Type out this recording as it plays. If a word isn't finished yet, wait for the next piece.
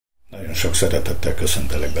Nagyon sok szeretettel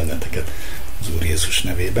köszöntelek benneteket az Úr Jézus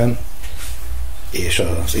nevében, és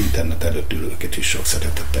az internet előtt ülőket is sok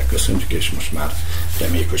szeretettel köszöntjük, és most már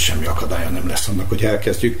reméljük, hogy semmi akadálya nem lesz annak, hogy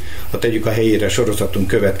elkezdjük. Ha tegyük a helyére sorozatunk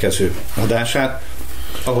következő adását,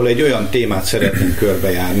 ahol egy olyan témát szeretnénk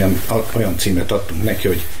körbejárni, olyan címet adtunk neki,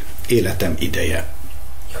 hogy Életem ideje.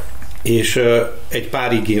 És egy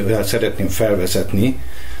pár igével szeretném felvezetni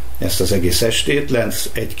ezt az egész estét. Lesz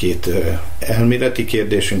egy-két elméleti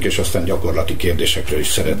kérdésünk, és aztán gyakorlati kérdésekről is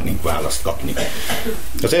szeretnénk választ kapni.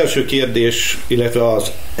 Az első kérdés, illetve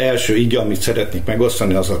az első ige, amit szeretnék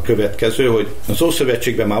megosztani, az a következő, hogy az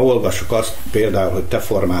Ószövetségben már olvasok azt, például, hogy te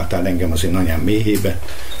formáltál engem az én anyám méhébe,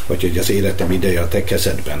 vagy hogy az életem ideje a te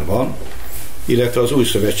kezedben van, illetve az Új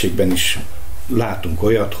Szövetségben is látunk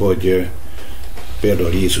olyat, hogy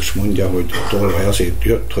például Jézus mondja, hogy a tolvaj azért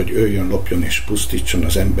jött, hogy öljön, lopjon és pusztítson,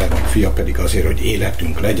 az embernek fia pedig azért, hogy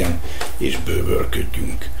életünk legyen és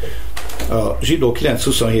bővölködjünk. A Zsidó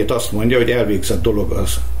 9.27 azt mondja, hogy elvégzett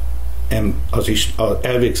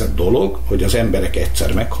dolog, hogy az emberek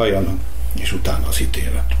egyszer meghalljanak, és utána az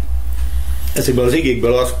ítélet. Ezekből az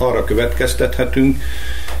igékből arra következtethetünk,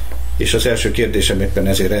 és az első kérdésem éppen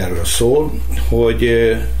ezért erről szól,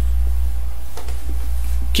 hogy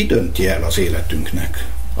ki dönti el az életünknek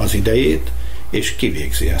az idejét, és ki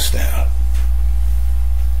végzi ezt el.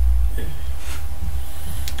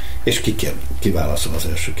 És ki válaszol az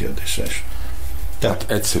első kérdésre is. Tehát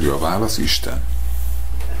egyszerű a válasz, Isten.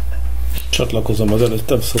 Csatlakozom az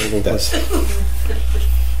előttem szólókhoz.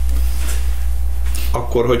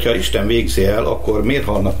 Akkor, hogyha Isten végzi el, akkor miért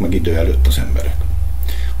halnak meg idő előtt az emberek?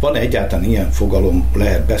 Van egyáltalán ilyen fogalom,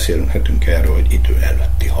 beszélhetünk erről, hogy idő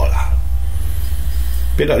előtti halál.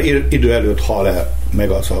 Például idő előtt hal el meg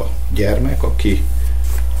az a gyermek, aki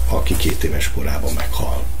 2 éves korában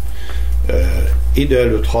meghal. Idő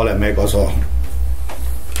előtt hal el meg az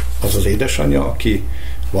az édesanyja, aki,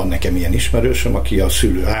 van nekem ilyen ismerősöm, aki a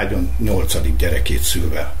szülőágyon 8. gyerekét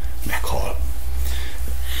szülve meghal.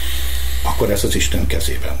 Akkor ez az Isten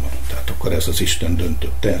kezében van. Tehát akkor ez az Isten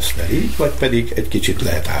döntötte ezt le így, vagy pedig egy kicsit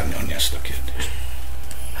lehet árnyalni ezt a kérdést.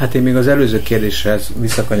 Hát én még az előző kérdéshez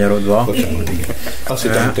visszakanyarodva... Bocsánat, igen. Azt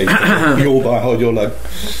hittem, hogy jóban hagyollag.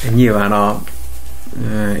 Nyilván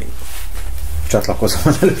csatlakozom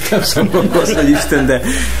az előttem szólókhoz, hogy Isten,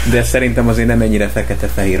 de szerintem azért nem ennyire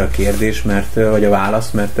fekete-fehér a kérdés, vagy a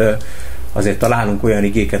válasz, mert azért találunk olyan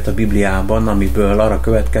igéket a Bibliában, amiből arra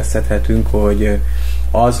következtethetünk, hogy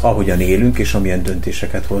az, ahogyan élünk, és amilyen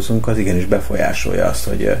döntéseket hozunk, az igenis befolyásolja azt,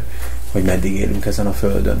 hogy meddig élünk ezen a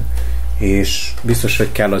földön. És biztos,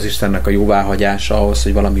 hogy kell az Istennek a jóváhagyása ahhoz,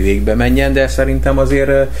 hogy valami végbe menjen, de szerintem azért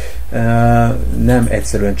nem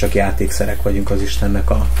egyszerűen csak játékszerek vagyunk az Istennek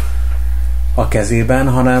a kezében,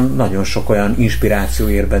 hanem nagyon sok olyan inspiráció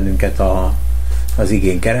ér bennünket az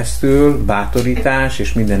igén keresztül, bátorítás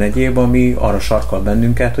és minden egyéb, ami arra sarkal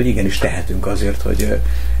bennünket, hogy igenis tehetünk azért,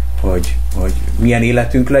 hogy milyen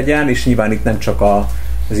életünk legyen, és nyilván itt nem csak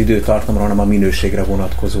az időtartamra, hanem a minőségre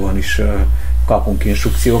vonatkozóan is kapunk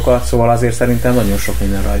instrukciókat, szóval azért szerintem nagyon sok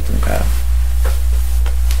minden rajtunk áll.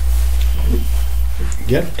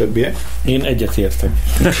 Igen, többiek? Én egyetértek.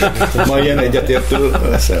 Ma ilyen egyetértő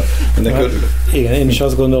leszel. Ennek örülök. Igen, én is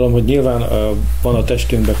azt gondolom, hogy nyilván van a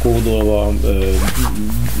testünkbe kódolva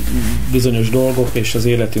bizonyos dolgok, és az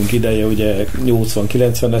életünk ideje ugye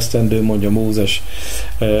 80-90 esztendő, mondja Mózes,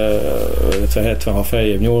 70, ha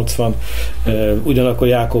feljebb 80. Ugyanakkor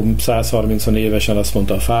Jákob 130 évesen azt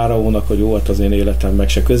mondta a fáraónak, hogy jó, hát az én életem meg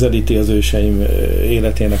se közelíti az őseim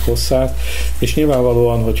életének hosszát, és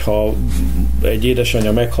nyilvánvalóan, hogyha egy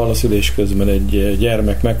édesanyja meghal a szülés közben, egy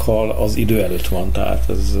gyermek meghal, az idő előtt van, tehát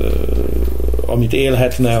ez, amit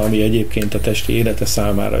élhetne, ami egyébként a testi élete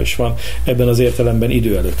számára is van, ebben az értelemben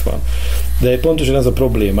idő előtt van. De pontosan ez a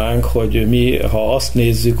problémánk, hogy mi, ha azt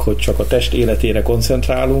nézzük, hogy csak a test életére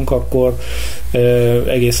koncentrálunk, akkor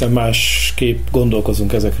egészen másképp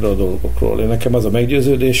gondolkozunk ezekről a dolgokról. Nekem az a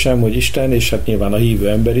meggyőződésem, hogy Isten, és hát nyilván a hívő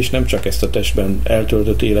ember is nem csak ezt a testben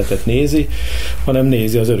eltöltött életet nézi, hanem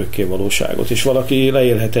nézi az örökké valóságot. És valaki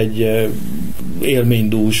leélhet egy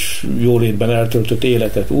élménydús, jólétben eltöltött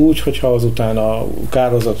életet úgy, hogyha azután a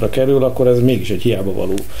kárhozatra kerül, akkor ez mégis egy hiába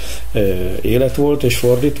való élet volt, és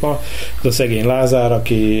fordítva. De a szegény Lázár,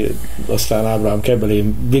 aki aztán Ábrahám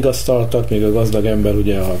kebelén vigasztaltak, még a gazdag ember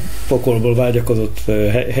ugye a pokolból vágyakozott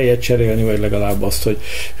helyet cserélni, vagy legalább azt, hogy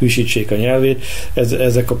hűsítsék a nyelvét.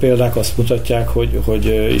 Ezek a példák azt mutatják,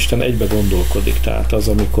 hogy Isten egybe gondolkodik. Tehát az,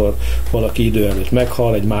 amikor valaki idő előtt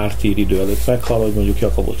meghal, egy mártír idő előtt meghal, hogy mondjuk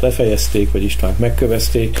Jakabot lefejezték, vagy Istvánt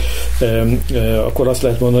megkövezték, akkor azt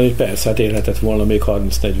lehet mondani, hogy persze, hát élhetett volna még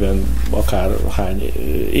 30-40 akárhány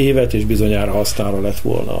évet, és bizonyára hasznára lett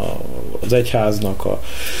volna az egyháznak, a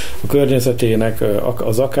környezetének,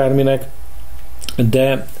 az akárminek,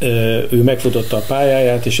 de ő megfutotta a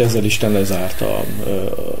pályáját, és ezzel Isten lezárta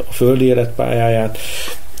a földi élet pályáját,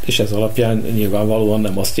 és ez alapján nyilvánvalóan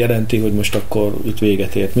nem azt jelenti, hogy most akkor itt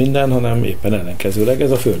véget ért minden, hanem éppen ellenkezőleg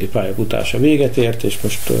ez a földi pályafutása véget ért, és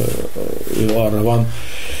most ő arra van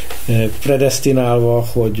predesztinálva,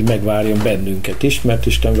 hogy megvárjon bennünket is, mert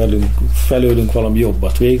Isten felőlünk valami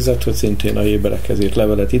jobbat végzett, hogy szintén a Héberekhez írt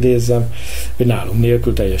levelet idézzem, hogy nálunk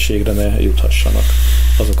nélkül teljességre ne juthassanak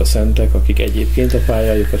azok a szentek, akik egyébként a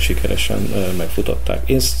pályájukat sikeresen megfutották.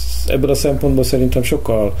 Én ebből a szempontból szerintem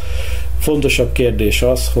sokkal fontosabb kérdés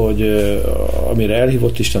az, hogy amire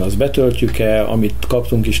elhívott Isten, az betöltjük-e, amit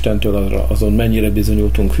kaptunk Istentől, azon mennyire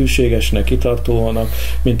bizonyultunk hűségesnek, kitartóanak,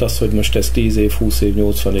 mint az, hogy most ez 10 év, 20 év,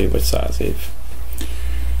 80 év vagy 100 év.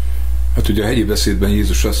 Hát ugye a hegyi beszédben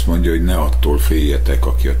Jézus azt mondja, hogy ne attól féljetek,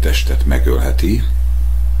 aki a testet megölheti,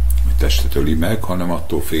 a testet öli meg, hanem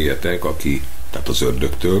attól féljetek, aki, tehát az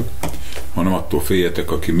ördögtől, hanem attól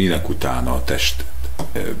féljetek, aki minek utána a testet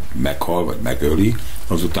meghal, vagy megöli,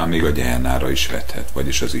 azután még a gyehennára is vethet,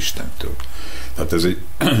 vagyis az Istentől. Tehát ez egy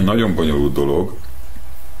nagyon bonyolult dolog,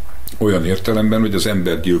 olyan értelemben, hogy az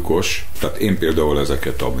embergyilkos, tehát én például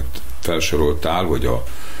ezeket, amit felsoroltál, hogy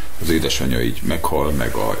az édesanyja így meghal,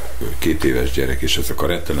 meg a 2 éves gyerek, és ezek a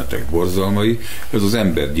rettenetek borzalmai, ez az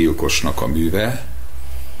embergyilkosnak a műve,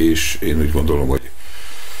 és én úgy gondolom,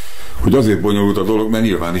 hogy azért bonyolult a dolog, mert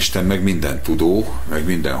nyilván Isten meg minden tudó, meg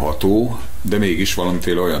minden ható, de mégis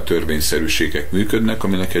valamiféle olyan törvényszerűségek működnek,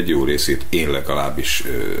 aminek egy jó részét én legalábbis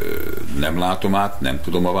nem látom át, nem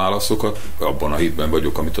tudom a válaszokat, abban a hitben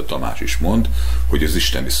vagyok, amit a Tamás is mond, hogy az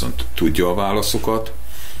Isten viszont tudja a válaszokat,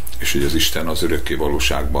 és hogy az Isten az örökké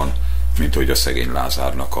valóságban, mint hogy a szegény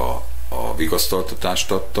Lázárnak a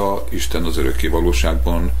vigasztaltatást adta, Isten az örökké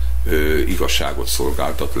valóságban igazságot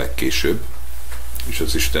szolgáltat legkésőbb, és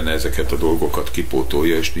az Isten ezeket a dolgokat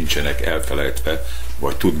kipótolja, és nincsenek elfelejtve,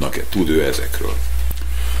 vagy tud ő ezekről.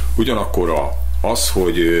 Ugyanakkor az,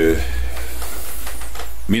 hogy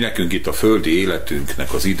mi nekünk itt a földi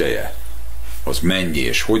életünknek az ideje, az mennyi,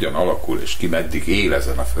 és hogyan alakul, és ki meddig él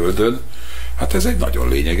ezen a földön, hát ez egy nagyon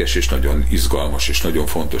lényeges, és nagyon izgalmas, és nagyon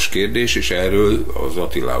fontos kérdés, és erről az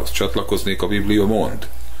Attilához csatlakoznék, a Biblia mond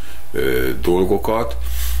dolgokat.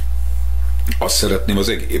 Azt szeretném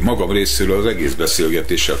magam részéről az egész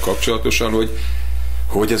beszélgetéssel kapcsolatosan,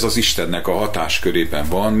 hogy ez az Istennek a hatáskörében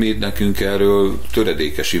van, mi nekünk erről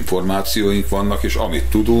töredékes információink vannak, és amit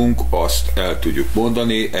tudunk, azt el tudjuk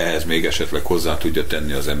mondani, ehhez még esetleg hozzá tudja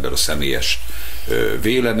tenni az ember a személyes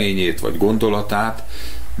véleményét, vagy gondolatát,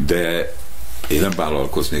 de én nem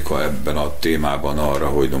vállalkoznék ebben a témában arra,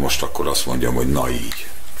 hogy na most akkor azt mondjam, hogy na így.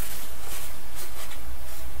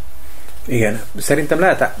 Igen, szerintem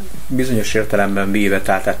lehet bizonyos értelemben véve,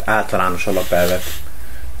 tehát általános alapelvet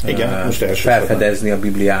most felfedezni a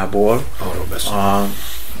Bibliából. A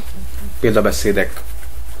példabeszédek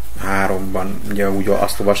 3-ban ugye úgy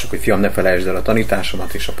azt olvassuk, hogy fiam, ne felejtsd el a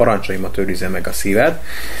tanításomat, és a parancsaimat őrizze meg a szíved,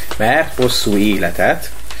 mert hosszú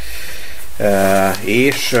életet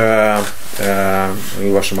és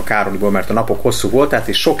olvasom a Károliból, mert a napok hosszú voltát,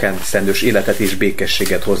 és sok esztendős életet és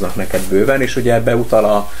békességet hoznak neked bőven, és ugye ebbe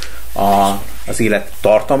utal az élet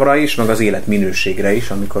tartamra is, meg az élet minőségre is,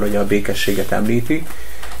 amikor ugye a békességet említi.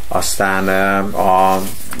 Aztán a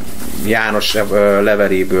János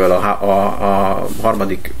leveléből, a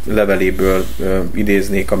 3. leveléből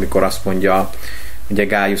idéznék, amikor azt mondja, ugye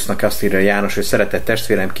Gájusznak azt írja János, hogy szeretett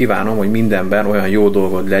testvérem, kívánom, hogy mindenben olyan jó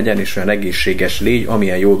dolgod legyen, és olyan egészséges légy,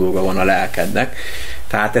 amilyen jó dolga van a lelkednek.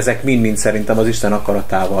 Tehát ezek mind-mind szerintem az Isten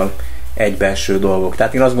akaratával egybeeső dolgok.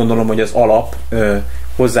 Tehát én azt gondolom, hogy az alap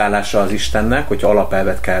hozzáállása az Istennek, hogyha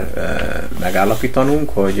alapelvet kell megállapítanunk,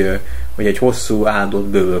 hogy egy hosszú, áldott,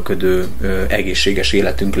 bővölködő, egészséges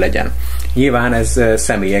életünk legyen. Nyilván ez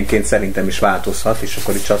személyenként szerintem is változhat, és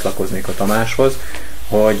akkor itt csatlakoznék a Tamáshoz,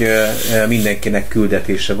 hogy mindenkinek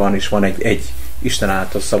küldetése van, és van egy Isten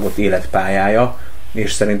által szabott életpályája,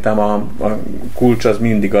 és szerintem a kulcs az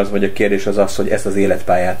mindig az, vagy a kérdés az az, hogy ezt az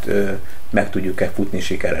életpályát meg tudjuk-e futni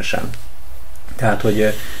sikeresen. Tehát,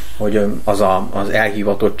 hogy az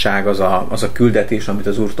elhivatottság, az a küldetés, amit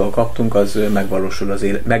az Úrtól kaptunk, az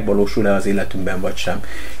megvalósul-e az életünkben, vagy sem.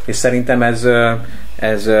 És szerintem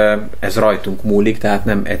ez rajtunk múlik, tehát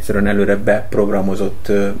nem egyszerűen előre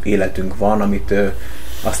beprogramozott életünk van, amit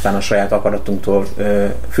aztán a saját akaratunktól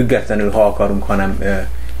függetlenül, ha akarunk, hanem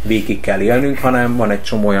végig kell élnünk, hanem van egy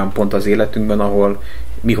csomó olyan pont az életünkben, ahol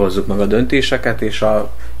mi hozzuk meg a döntéseket, és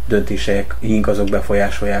a döntéseink azok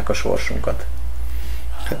befolyásolják a sorsunkat.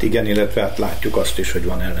 Hát igen, illetve hát látjuk azt is, hogy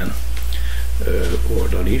van ellen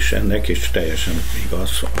oldal is ennek, és teljesen igaz,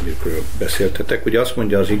 amikről beszéltetek. Ugye azt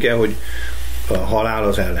mondja az ige, hogy a halál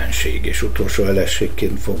az ellenség, és utolsó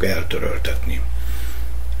ellenségként fog eltöröltetni.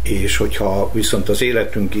 És hogyha viszont az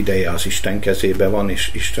életünk ideje az Isten kezében van,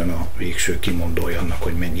 és Isten a végső kimondója annak,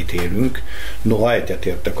 hogy mennyit élünk, noha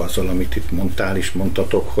egyetértek azzal, amit itt mondtál is,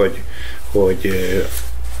 mondtatok, hogy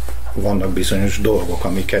vannak bizonyos dolgok,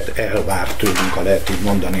 amiket elvár tőlünk, ha lehet így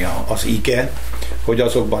mondani az ige, hogy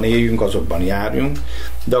azokban éljünk, azokban járjunk,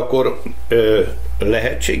 de akkor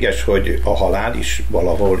lehetséges, hogy a halál is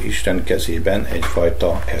valahol Isten kezében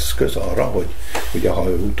egyfajta eszköz arra, hogy ugye ha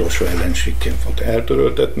ő utolsó ellenségként fog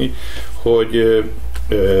eltöröltetni, hogy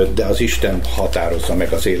de az Isten határozza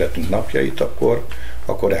meg az életünk napjait,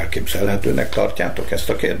 akkor elképzelhetőnek tartjátok ezt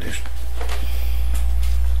a kérdést?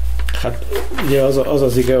 Hát ugye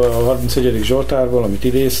az ige a 31. Zsoltárból, amit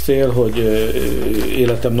idéztél, hogy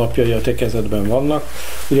életem napjai a te kezedben vannak.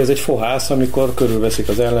 Ugye ez egy fohász, amikor körülveszik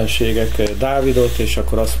az ellenségek Dávidot, és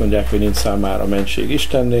akkor azt mondják, hogy nincs számára mentség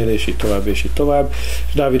Istennél, és így tovább, és így tovább.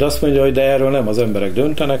 És Dávid azt mondja, hogy de erről nem az emberek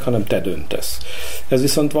döntenek, hanem te döntesz. Ez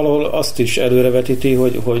viszont valahol azt is előrevetíti,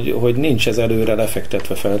 hogy nincs ez előre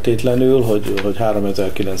lefektetve feltétlenül, hogy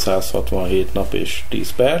 3967 nap és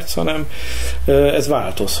 10 perc, hanem ez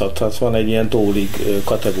változhat. Van egy ilyen tólig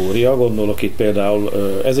kategória, gondolok itt például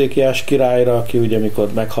Ezékiás királyra, aki ugye mikor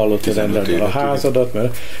meghallott, hogy rendelni a házadat,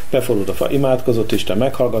 mert befordult a fa, imádkozott, Isten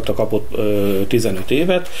meghallgatta, kapott 15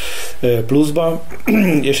 évet pluszban,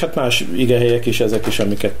 és hát más igehelyek is ezek is,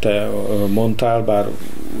 amiket te mondtál, bár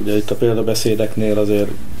ugye itt a példabeszédeknél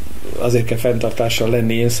azért kell fenntartással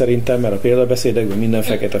lenni én szerintem, mert a példabeszédekben minden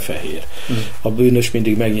fekete-fehér. A bűnös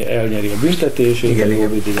mindig elnyeri a büntetését, a jó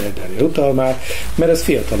mindig elnyeri a utalmát, mert ez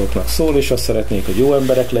fiataloknak szól, és azt szeretnék, hogy jó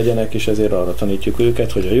emberek legyenek, és ezért arra tanítjuk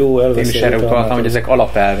őket, hogy a jó elveszi. Én is erre utaltam, hogy ezek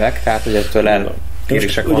alapelvek, tehát hogy ettől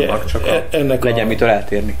kérések vannak, csak legyen mitől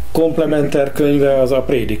eltérni. Komplementer könyve az a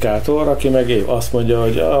prédikátor, aki meg azt mondja,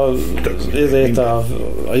 hogy ezért a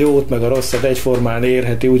jót meg a rosszat egyformán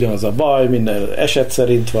érheti, ugyanaz a baj, minden eset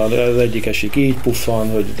szerint van, az egyik esik így puffan,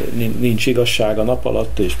 hogy nincs igazság a nap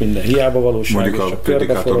alatt, és minden hiába valóság. Mondjuk a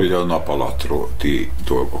prédikátor ugye a nap alatti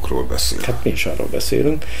dolgokról beszél. Hát mi is arról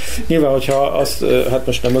beszélünk. Nyilván, hogyha hát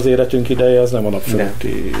most nem az életünk ideje, az nem a nap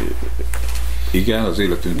fölötti. Igen, az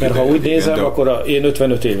életünk ideje. Mert ha úgy nézem, akkor én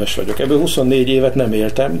 55 éves vagyok. Ebből 24 évet nem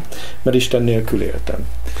éltem, mert Isten nélkül éltem.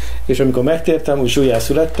 És amikor megtértem, úgy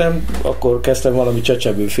újjászülettem, akkor kezdtem valami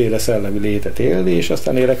csecsebőféle szellemi létet élni, és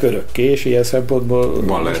aztán élek örökké, és ilyen szempontból...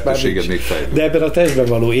 Van lehetőséged még fejlődni. De ebben a testben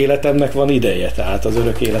való életemnek van ideje, tehát az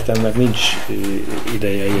örök életemnek nincs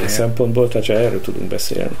ideje ilyen szempontból, tehát csak erről tudunk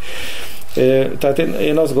beszélni. Tehát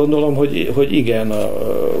én azt gondolom, hogy igen,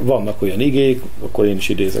 vannak olyan igék, akkor én is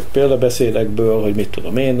idézek példabeszédekből, hogy mit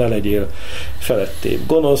tudom én, ne legyél felettébb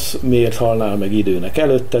gonosz, miért halnál meg időnek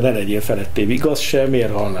előtte, ne legyél felettébb igaz sem,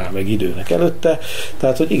 miért halnál meg időnek előtte.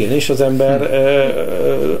 Tehát, hogy igenis az ember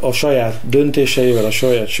a saját döntéseivel, a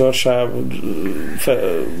saját sorsával,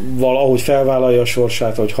 ahogy felvállalja a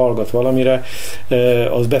sorsát, ahogy hallgat valamire,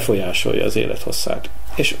 az befolyásolja az élethosszát.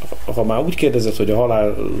 És ha már úgy kérdezed, hogy a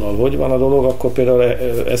halállal hogy van a dolog, akkor például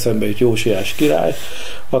eszembe jut Jósiás király,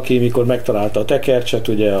 aki mikor megtalálta a tekercset,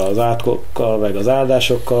 ugye az átkokkal, meg az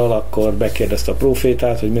áldásokkal, akkor megkérdezte a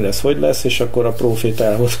prófétát, hogy mi lesz, hogy lesz, és akkor a próféta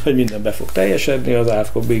elmondta, hogy minden be fog teljesedni, az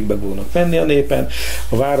átkok végbe fognak menni a népen,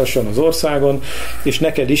 a városon, az országon, és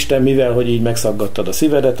neked Isten, mivel, hogy így megszaggattad a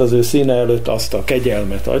szívedet, az ő színe előtt azt a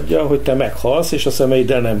kegyelmet adja, hogy te meghalsz, és a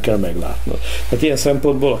szemeiddel nem kell meglátnod. Tehát ilyen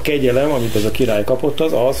szempontból a kegyelem, amit ez a király kapott,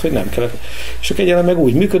 az, hogy nem kellett. És a kegyelem meg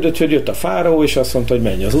úgy működött, hogy jött a fáraó, és azt mondta, hogy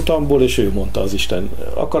menj az utamból, és ő mondta az Isten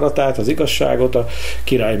akaratát, az igazságot, a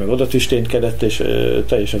király meg oda tüsténkedett, és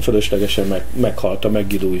teljesen fölöslegesen meghalt a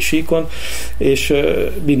meggidói síkon, és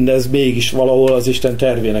mindez mégis valahol az Isten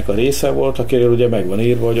tervének a része volt, akiről ugye meg van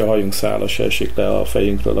írva, hogy a hajunk szála se esik le a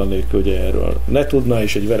fejünkről annélkül, hogy erről ne tudna,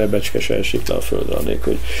 és egy verebecske se esik le a földre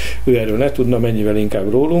annélkül, hogy ő erről ne tudna, mennyivel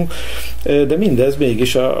inkább rólunk, de mindez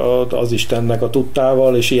mégis az Istennek a tudtával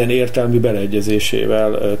és ilyen értelmi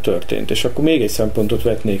beleegyezésével történt. És akkor még egy szempontot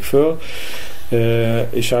vetnék föl,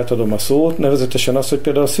 és átadom a szót, nevezetesen az, hogy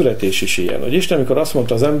például a születés is ilyen. Hogy Isten, amikor azt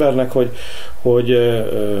mondta az embernek, hogy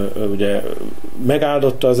ugye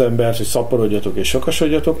megáldotta az embert, hogy szaporodjatok és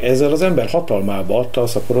sokasodjatok, ezzel az ember hatalmába adta a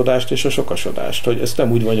szaporodást és a sokasodást. Hogy ezt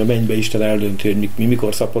nem úgy van, hogy a mennybe Isten eldönti, hogy mi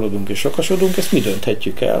mikor szaporodunk és sokasodunk, ezt mi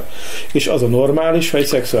dönthetjük el. És az a normális, ha egy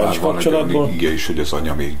szexuális kapcsolatban... Van egy is, hogy az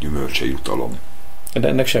anya még gyümölcse jutalom. De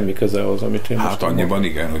ennek semmi köze ahhoz, amit én hát annyiban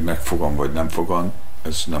igen, hogy megfogam vagy nem fogam,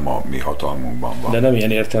 ez nem a mi hatalmunkban van. De nem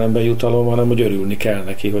ilyen értelemben jutalom, hanem hogy örülni kell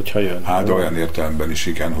neki, hogyha jön. Hát olyan értelemben is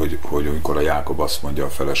igen, hogy amikor a Jákob azt mondja a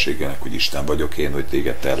feleségének, hogy Isten vagyok én, hogy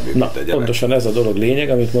téged termékbe tegyelek. Pontosan ez a dolog lényeg,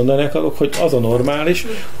 amit mondani akarok, hogy az a normális,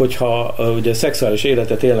 hogyha ugye szexuális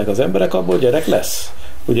életet élnek az emberek, abból gyerek lesz.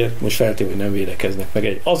 Ugye most feltéve, hogy nem védekeznek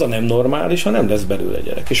meg az a nem normális, ha nem lesz belőle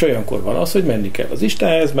gyerek. És olyankor van az, hogy menni kell az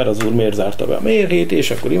Istenhez, mert az Úr miért zárta be a mérhét,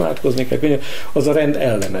 és akkor imádkozni kell. Az a rend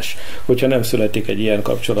ellenes, hogyha nem születik egy ilyen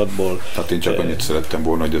kapcsolatból. Hát én csak annyit szerettem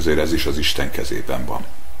volna, hogy azért ez is az Isten kezében van.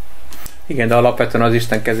 Igen, de alapvetően az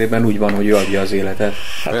Isten kezében úgy van, hogy ő adja az életet.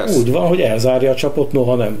 Hát úgy van, hogy elzárja a csapot,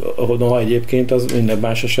 noha egyébként az minden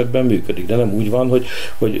más esetben működik. De nem úgy van,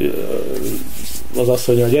 hogy az azt,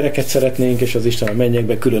 hogy a gyereket szeretnénk, és az Isten a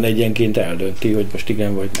mennyekbe külön egyenként eldönti, hogy most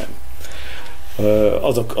igen vagy nem.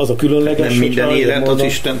 Az a különleges... Nem minden élet az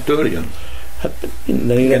Istentől jön? Hát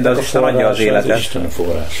minden élet az Isten adja az életet. Az Isten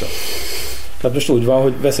forrása. Tehát most úgy van,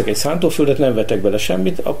 hogy veszek egy szántóföldet, nem vetek bele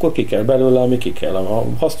semmit, akkor ki kell belőle, ami ki kell. Ha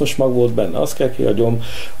hasznos mag volt benne, azt kell kihagyom,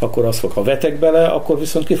 akkor az fog. Ha vetek bele, akkor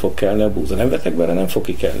viszont ki fog kelni a búza. Nem vetek bele, nem fog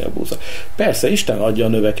kikelni a búza. Persze Isten adja a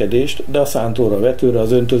növekedést, de a szántóra, a vetőre,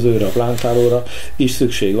 az öntözőre, a plántálóra is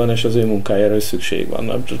szükség van, és az ő munkájára is szükség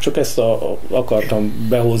van. Csak ezt akartam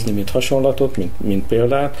behozni, mint hasonlatot, mint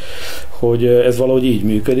példát, hogy ez valahogy így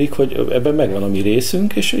működik, hogy ebben megvan a mi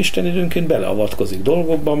részünk, és Isten időnként beleavatkozik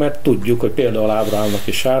dolgokba, mert tudjuk, hogy például Ábrahámnak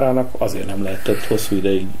és Sárának azért nem lehetett hosszú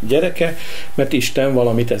ideig gyereke, mert Isten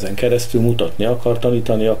valamit ezen keresztül mutatni akar,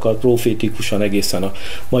 tanítani akar, profétikusan egészen a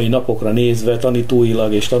mai napokra nézve,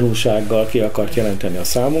 tanítóilag és tanulsággal ki akart jelenteni a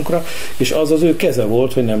számunkra, és az az ő keze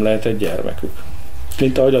volt, hogy nem lehetett gyermekük.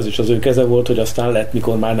 Mint ahogy az is az ő keze volt, hogy aztán lett,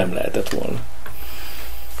 mikor már nem lehetett volna.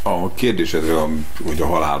 A kérdésedre, hogy a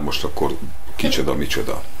halál most akkor kicsoda,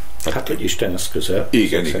 micsoda. Hát, hogy Isten az közel.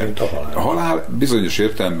 Igen. A halál bizonyos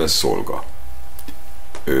értelemben szolga.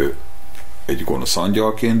 Ő egy gonosz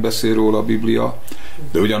angyalként beszél róla a Biblia,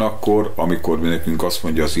 de ugyanakkor, amikor nekünk azt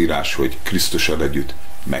mondja az írás, hogy Krisztussal együtt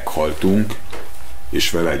meghaltunk, és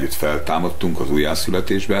vele együtt feltámadtunk az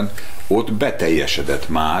újjászületésben, ott beteljesedett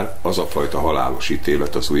már az a fajta halálos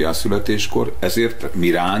ítélet az újjászületéskor, ezért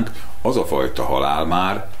mi ránk az a fajta halál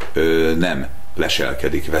már nem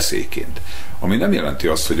leselkedik veszélyként. Ami nem jelenti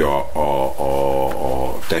azt, hogy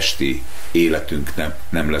a testi életünk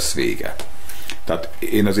nem lesz vége. Tehát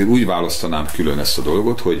én azért úgy választanám külön ezt a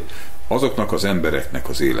dolgot, hogy azoknak az embereknek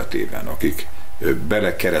az életében, akik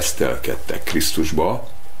belekeresztelkedtek Krisztusba,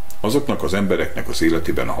 azoknak az embereknek az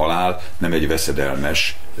életében a halál nem egy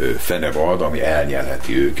veszedelmes fenevad, ami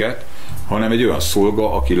elnyelheti őket, hanem egy olyan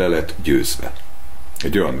szolga, aki le lett győzve.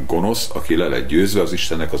 Egy olyan gonosz, aki le lett győzve, az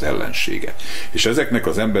Istennek az ellensége. És ezeknek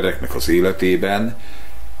az embereknek az életében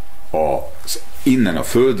innen a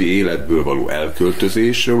földi életből való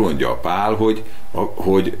elköltözésről mondja a Pál,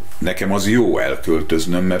 hogy nekem az jó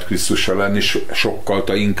elköltöznöm, mert Krisztussal lenni sokkal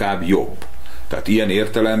inkább jobb. Tehát ilyen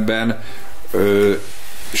értelemben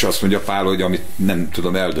és azt mondja Pál, hogy amit nem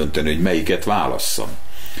tudom eldönteni, hogy melyiket válasszam.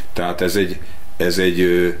 Tehát ez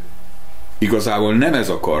egy igazából nem ez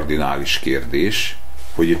a kardinális kérdés,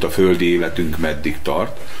 hogy itt a földi életünk meddig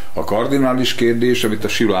tart. A kardinális kérdés, amit a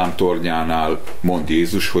Siloám tornyánál mond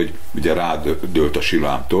Jézus, hogy ugye rádőlt a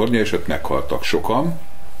Siloám tornya, és ott meghaltak sokan,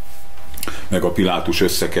 meg a Pilátus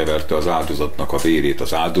összekeverte az áldozatnak a vérét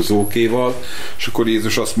az áldozókéval, és akkor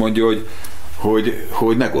Jézus azt mondja,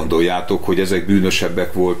 hogy ne gondoljátok, hogy ezek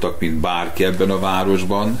bűnösebbek voltak, mint bárki ebben a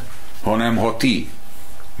városban, hanem ha ti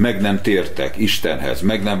meg nem tértek Istenhez,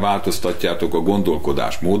 meg nem változtatjátok a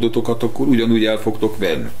gondolkodásmódotokat, akkor ugyanúgy el fogtok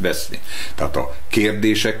veszni. Tehát a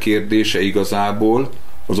kérdések kérdése igazából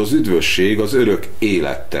az az üdvösség, az örök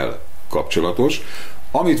élettel kapcsolatos,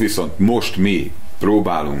 amit viszont most mi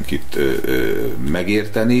próbálunk itt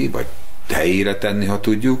megérteni, vagy helyére tenni, ha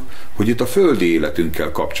tudjuk, hogy itt a földi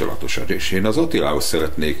életünkkel kapcsolatosan. És én az Attilához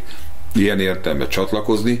szeretnék ilyen értelemben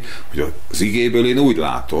csatlakozni, hogy az igéből én úgy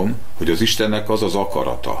látom, hogy az Istennek az az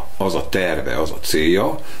akarata, az a terve, az a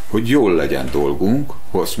célja, hogy jól legyen dolgunk,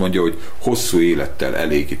 azt mondja, hogy hosszú élettel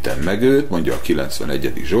elégítem meg őt, mondja a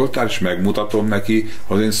 91. Zsoltár, és megmutatom neki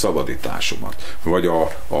az én szabadításomat. Vagy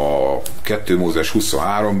a 2 Mózes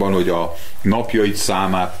 23-ban, hogy a napjait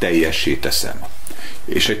számát teljessé teszem.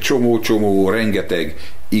 és egy csomó, rengeteg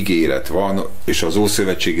ígéret van, és az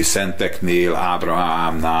ószövetségi szenteknél,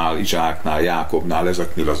 Ábrahámnál, Izsáknál, Jákobnál,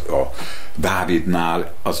 ezeknél a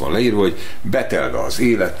Dávidnál az van leírva, hogy betelve az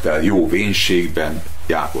élettel, jó vénségben,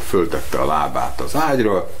 Jákob föltette a lábát az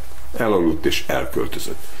ágyra, elaludt és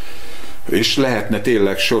elköltözött. És lehetne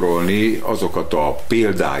tényleg sorolni azokat a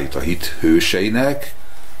példáit a hit hőseinek,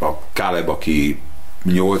 a Káleb, aki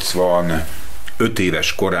 85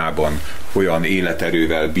 éves korában olyan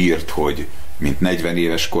életerővel bírt, hogy mint 40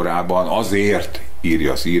 éves korában, azért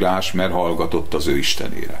írja az írás, mert hallgatott az ő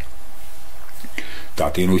Istenére.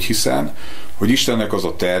 Tehát én úgy hiszem, hogy Istennek az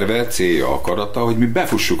a terve, célja, akarata, hogy mi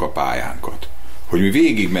befussuk a pályánkat. Hogy mi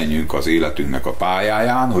végigmenjünk az életünknek a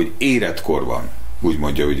pályáján, hogy éretkorban, úgy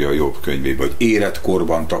mondja ugye a Jobb könyvében, hogy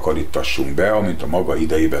éretkorban takarítassunk be, amint a maga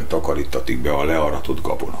idejében takarítatik be a learatott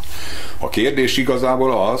gabona. A kérdés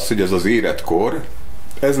igazából az, hogy ez az életkor,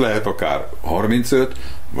 ez lehet akár 35,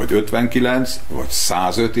 vagy 59, vagy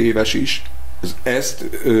 105 éves is. Ezt,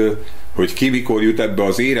 hogy ki mikor jut ebbe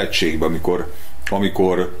az érettségbe,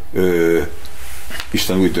 amikor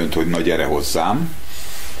Isten úgy dönt, hogy na gyere hozzám,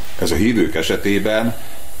 ez a hívők esetében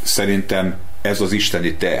szerintem ez az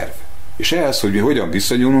isteni terv. És ehhez, hogy mi hogyan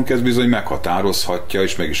viszonyulunk, ez bizony meghatározhatja,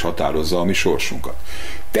 és meg is határozza a mi sorsunkat.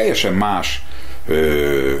 Teljesen más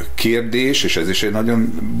kérdés, és ez is egy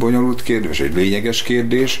nagyon bonyolult kérdés, egy lényeges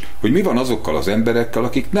kérdés, hogy mi van azokkal az emberekkel,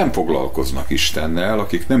 akik nem foglalkoznak Istennel,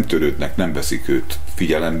 akik nem törődnek, nem veszik őt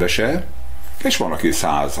figyelembe se, és van, aki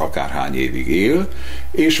 100 akárhány évig él,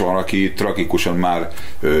 és van, aki tragikusan már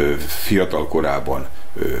fiatal korában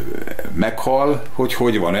meghal,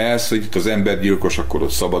 hogy van ez, hogy itt az embergyilkos akkor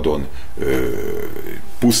ott szabadon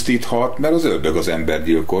pusztíthat, mert az ördög az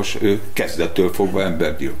embergyilkos, kezdettől fogva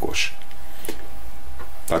embergyilkos.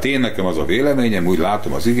 Tehát én nekem az a véleményem, úgy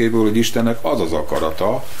látom az igéből, hogy Istennek az az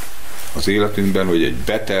akarata az életünkben, hogy egy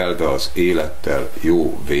betelve az élettel,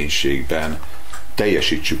 jó vénségben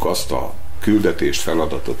teljesítsük azt a küldetést,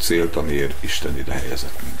 feladatot, célt, amiért Isten ide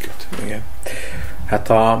helyezett minket. Igen.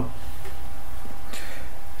 Hát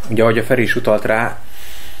ugye ahogy a Feri is utalt rá,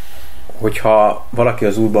 hogyha valaki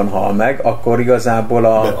az Úrban hal meg, akkor igazából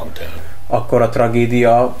akkor a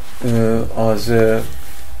tragédia az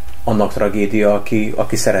annak tragédia,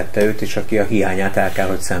 aki szerette őt, és aki a hiányát el kell,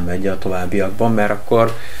 hogy szenvedje a továbbiakban, mert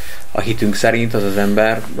akkor a hitünk szerint az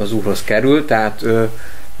ember az Úrhoz kerül, tehát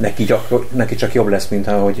neki csak jobb lesz, mint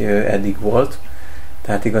ahogy eddig volt.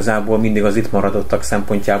 Tehát igazából mindig az itt maradottak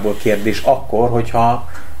szempontjából kérdés akkor,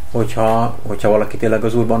 hogyha valaki tényleg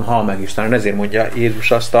az Úrban hal meg Isten. Ezért mondja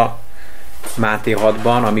Jézus azt a Máté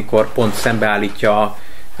 6-ban, amikor pont szembeállítja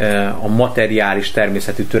a materiális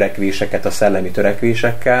természetű törekvéseket a szellemi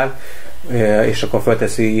törekvésekkel, és akkor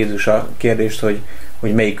felteszi Jézus a kérdést,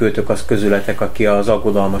 hogy melyik őtök az közületek, aki az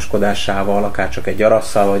aggodalmaskodásával, akár csak egy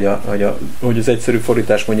gyarasszal, vagy az egyszerű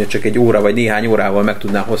fordítás mondja, csak egy óra vagy néhány órával meg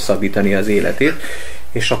tudná hosszabbítani az életét.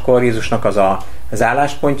 És akkor Jézusnak az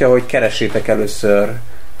álláspontja, hogy keressétek először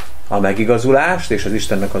a megigazulást és az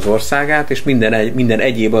Istennek az országát, és minden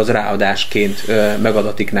egyéb az ráadásként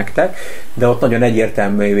megadatik nektek, de ott nagyon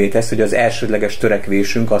egyértelművé tesz, hogy az elsődleges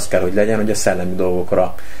törekvésünk az kell, hogy legyen, hogy a szellemi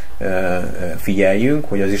dolgokra figyeljünk,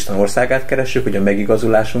 hogy az Isten országát keressük, hogy a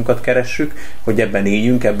megigazulásunkat keressük, hogy ebben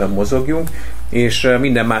éljünk, ebben mozogjunk, és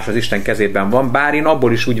minden más az Isten kezében van, bár én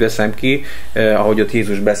abból is úgy veszem ki, ahogy ott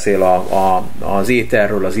Jézus beszél az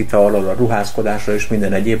ételről, az italról, a ruházkodásról és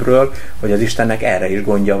minden egyébről, hogy az Istennek erre is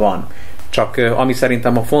gondja van. Csak ami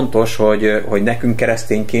szerintem a fontos, hogy nekünk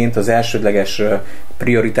keresztényként az elsődleges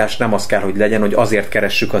prioritás nem az kell, hogy legyen, hogy azért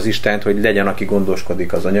keressük az Istent, hogy legyen, aki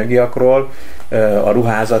gondoskodik az anyagiakról, a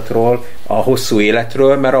ruházatról, a hosszú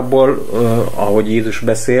életről, mert abból, ahogy Jézus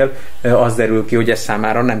beszél, az derül ki, hogy ez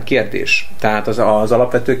számára nem kérdés. Tehát az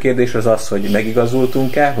alapvető kérdés az, hogy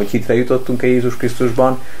megigazultunk-e, hogy hitre jutottunk-e Jézus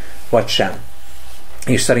Krisztusban, vagy sem.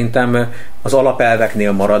 És szerintem az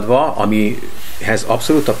alapelveknél maradva, amihez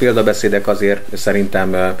abszolút a példabeszédek azért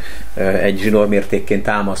szerintem egy zsinórmértékként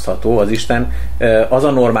támasztható, az Isten, az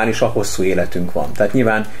a normális, a hosszú életünk van. Tehát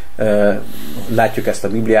nyilván látjuk ezt a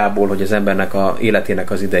Bibliából, hogy az embernek a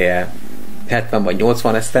életének az ideje 70 vagy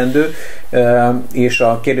 80 esztendő, és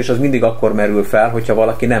a kérdés az mindig akkor merül fel, hogyha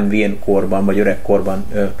valaki nem vén korban vagy öreg korban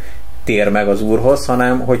tér meg az Úrhoz,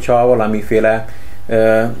 hanem hogyha valamiféle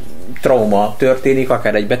trauma történik,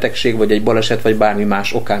 akár egy betegség, vagy egy baleset, vagy bármi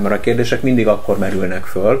más okán, mert a kérdések mindig akkor merülnek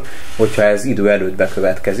föl, hogyha ez idő előtt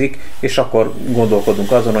bekövetkezik, és akkor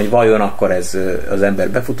gondolkodunk azon, hogy vajon akkor ez az ember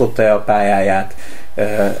befutotta-e a pályáját,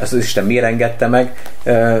 ezt az Isten miért engedte meg,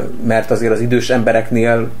 mert azért az idős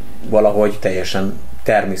embereknél valahogy teljesen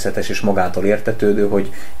természetes és magától értetődő,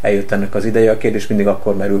 hogy eljött ennek az ideje. A kérdés mindig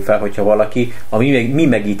akkor merül fel, hogyha valaki a mi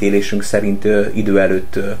megítélésünk szerint idő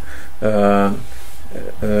előtt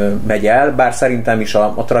megy el, bár szerintem is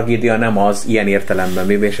a tragédia nem az ilyen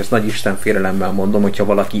értelemben, és ezt nagy Isten félelemmel mondom, hogyha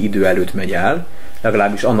valaki idő előtt megy el,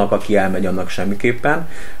 legalábbis annak, aki elmegy, annak semmiképpen,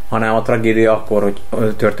 hanem a tragédia akkor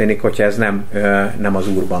hogy történik, hogyha ez nem az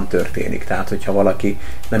Úrban történik. Tehát, hogyha valaki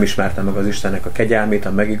nem ismerte meg az Istennek a kegyelmét,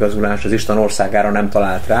 a megigazulást, az Isten országára nem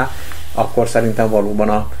talált rá, akkor szerintem valóban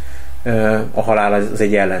a halál az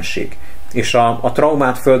egy ellenség. És a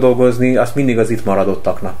traumát földolgozni, azt mindig az itt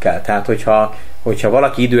maradottaknak kell. Tehát, hogyha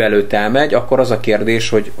valaki idő előtt elmegy, akkor az a kérdés,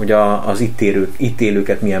 hogy az itt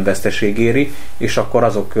élőket milyen veszteség éri, és akkor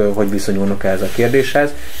azok hogy viszonyulnak ehhez a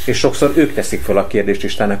kérdéshez, és sokszor ők teszik fel a kérdést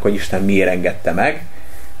Istennek, hogy Isten miért engedte meg,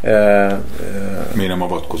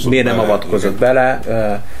 miért nem avatkozott bele,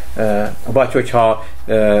 vagy hogyha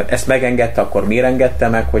ezt megengedte, akkor miért engedte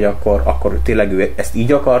meg, hogy akkor tényleg ő ezt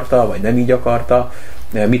így akarta, vagy nem így akarta,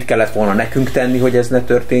 mit kellett volna nekünk tenni, hogy ez ne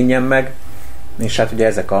történjen meg, és hát ugye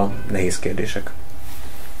ezek a nehéz kérdések.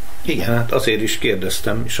 Igen, hát azért is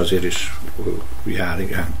kérdeztem, és azért is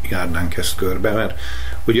járnánk ezt körbe, mert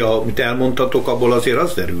ugye amit elmondtatok, abból azért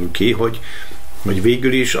az derül ki, hogy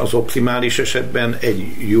végül is az optimális esetben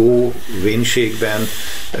egy jó vénségben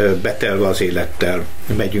betelve az élettel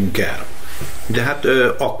megyünk el. De hát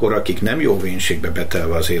akkor, akik nem jó vénségbe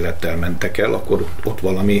betelve az élettel mentek el, akkor ott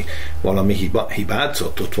valami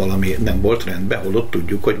hibázott, ott valami nem volt rendben, holott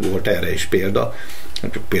tudjuk, hogy volt erre is példa.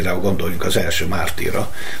 Például gondoljunk az első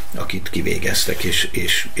mártírra, akit kivégeztek,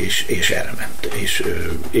 és elment.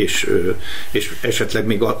 És esetleg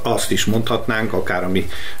még azt is mondhatnánk, akár a mi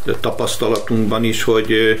tapasztalatunkban is,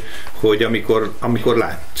 hogy amikor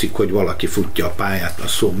látszik, hogy valaki futja a pályát, a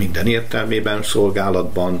szó minden értelmében,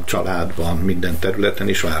 szolgálatban, családban, minden területen,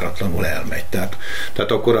 és váratlanul elmegy.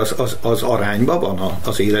 Tehát akkor az arányban van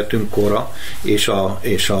az életünk kora,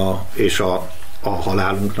 és a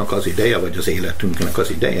halálunknak az ideje, vagy az életünknek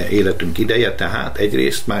az ideje, életünk ideje, tehát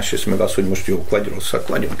egyrészt, másrészt meg az, hogy most jók vagy rosszak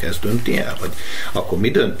vagyunk, ez dönti el, vagy akkor mi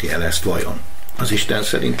dönti el ezt vajon? Az Isten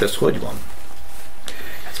szerint ez hogy van?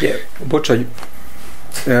 Bocs, hogy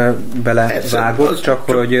belevágok,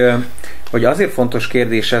 csak hogy azért fontos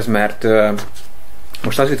kérdés ez, mert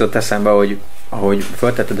most az jutott eszembe, hogy ahogy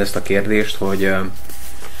föltetted ezt a kérdést, hogy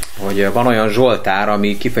van olyan zsoltár,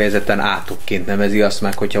 ami kifejezetten átokként nevezi azt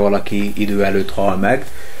meg, hogyha valaki idő előtt hal meg,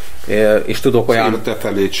 és tudok olyan... Élete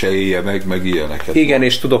felét se élje meg ilyeneket. Igen,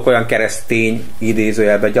 és tudok olyan keresztény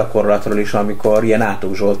idézőjelben gyakorlatról is, amikor ilyen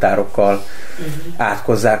átok zsoltárokkal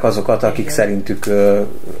átkozzák azokat, akik szerintük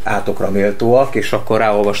átokra méltóak, és akkor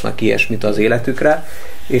ráolvasnak ilyesmit az életükre,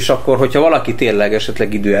 és akkor, hogyha valaki tényleg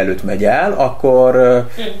esetleg idő előtt megy el,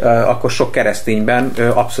 akkor sok keresztényben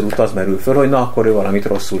abszolút az merül föl, hogy na, akkor ő valamit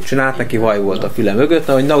rosszul csinált, neki vaj volt a füle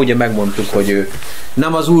mögött, na ugye megmondtuk, hogy ő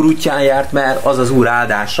nem az Úr útján járt, mert az az Úr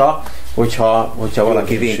áldása, hogyha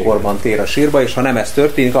valaki vénkorban tér a sírba, és ha nem ez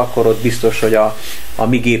történik, akkor ott biztos, hogy a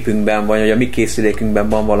mi gépünkben, vagy a mi készülékünkben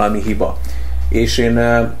van valami hiba. És én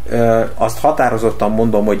azt határozottan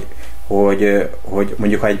mondom, hogy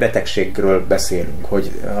mondjuk, ha egy betegségről beszélünk,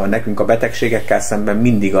 hogy nekünk a betegségekkel szemben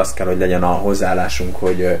mindig az kell, hogy legyen a hozzáállásunk,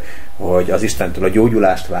 hogy az Istentől a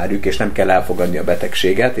gyógyulást várjuk, és nem kell elfogadni a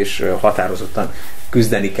betegséget, és határozottan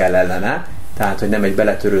küzdeni kell ellene, tehát, hogy nem egy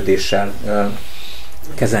beletörődéssel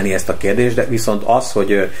kezelni ezt a kérdést, de viszont az,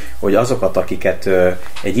 hogy azokat, akiket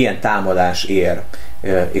egy ilyen támadás ér,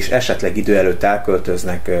 és esetleg idő előtt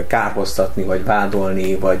elköltöznek, kárhoztatni, vagy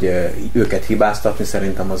vádolni, vagy őket hibáztatni,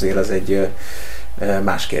 szerintem azért az egy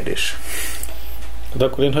más kérdés. De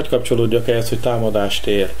akkor én hadd kapcsolódjak ehhez, hogy támadást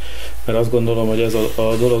ér, mert azt gondolom, hogy ez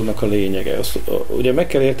a dolognak a lényege. Ugye meg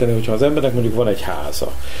kell érteni, hogyha az embernek mondjuk van egy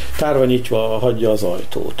háza, tárva nyitva hagyja az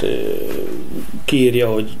ajtót, kiírja,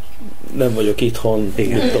 hogy nem vagyok itthon,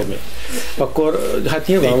 mit tudom én. Akkor hát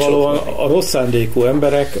nyilvánvalóan a rossz szándékú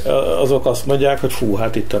emberek azok azt mondják, hogy fú,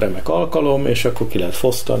 hát itt a remek alkalom, és akkor ki lehet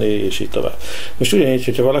fosztani, és itt tovább. Most ugyanígy,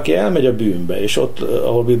 hogyha valaki elmegy a bűnbe, és ott,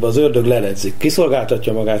 ahol az ördög leledzik,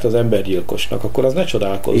 kiszolgáltatja magát az embergyilkosnak, akkor az ne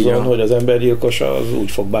csodálkozzon, hogy az embergyilkos az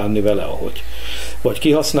úgy fog bánni vele, ahogy. Vagy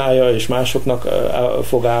kihasználja, és másoknak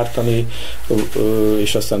fog ártani,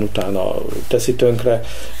 és aztán utána teszi tönkre,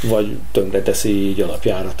 vagy tönkre teszi így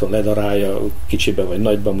alapjáraton, ledarálja kicsibe vagy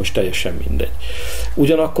nagyban, most teljesen mindegy. mindegy.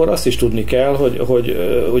 Ugyanakkor azt is tudni kell,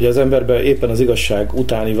 hogy az emberben éppen az igazság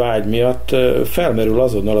utáni vágy miatt felmerül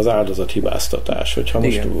azonnal az áldozathibáztatás. Hogyha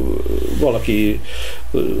most valaki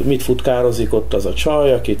mit futkározik ott az a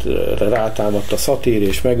csaj, akit rátámadt a szatír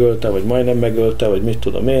és megölte, vagy majdnem megölte, vagy mit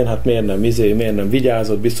tudom én, hát miért nem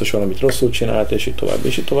vigyázott, biztos valamit rosszul csinált, és így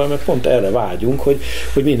tovább, mert pont erre vágyunk,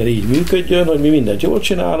 hogy minden így működjön, hogy mi mindent jól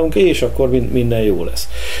csinálunk, és akkor minden jó lesz.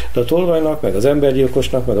 De a tolvajnak, meg az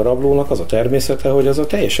embergyilkosnak, meg a rablónak az a természete, hogy az a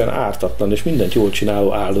teljesen ártatlan és mindent jól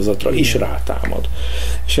csináló áldozatra is rátámad.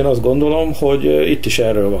 És én azt gondolom, hogy itt is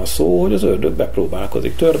erről van szó, hogy az ördög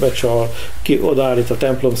bepróbálkozik, törbecsal, ki odaállít a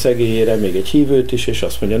templom szegélyére még egy hívőt is, és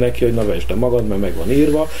azt mondja neki, hogy na vesd le magad, mert meg van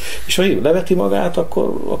írva, és ha leveti magát,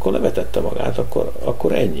 akkor levetette magát,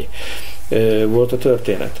 akkor ennyi volt a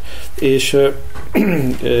történet. És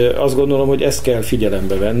azt gondolom, hogy ezt kell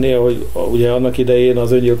figyelembe venni, hogy ugye annak idején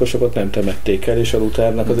az öngyilkosokat nem temették el, és a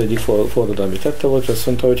Luthernek az egyik forradalmi tette volt, azt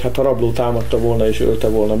mondta, hogy hát a rabló támadta volna és ölte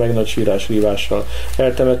volna meg, nagy sírás-vívással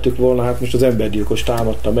eltemettük volna, hát most az embergyilkos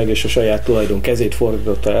támadta meg, és a saját tulajdon kezét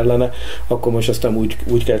fordította ellene, akkor most azt nem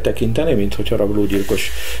úgy kell tekinteni, mint hogyha a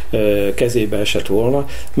rablógyilkos kezébe esett volna,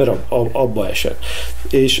 mert abba esett.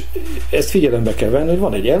 És ezt figyelembe kell venni, hogy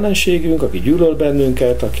van egy ellenségünk, aki gyűlöl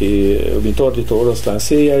bennünket, aki mint ordító oroszlán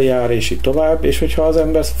széjjel jár, és így tovább, és hogyha az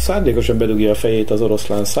ember szándékosan bedugja a fejét az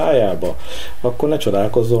oroszlán szájába, akkor ne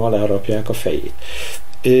csodálkozzon, ha leharapják a fejét.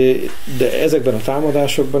 De ezekben a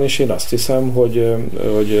támadásokban is én azt hiszem,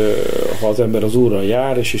 hogy ha az ember az Úrral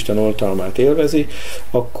jár, és Isten oltalmát élvezi,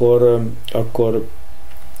 akkor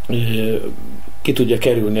ki tudja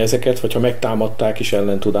kerülni ezeket, vagy ha megtámadták is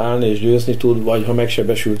ellen tud állni, és győzni tud, vagy ha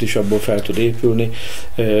megsebesült is, abból fel tud épülni,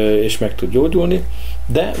 és meg tud gyógyulni.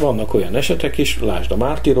 De vannak olyan esetek is, lásd a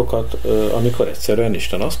mártírokat, amikor egyszerűen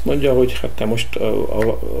Isten azt mondja, hogy hát te most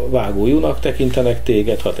a vágójunak tekintenek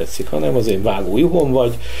téged, ha tetszik, hanem az én vágójuhom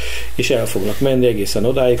vagy, és el fognak menni egészen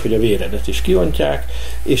odáig, hogy a véredet is kiontják,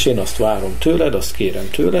 és én azt várom tőled, azt kérem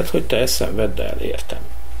tőled, hogy te ezt szenvedd el, értem.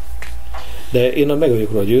 De én meg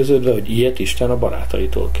vagyok róla győződve, hogy ilyet Isten a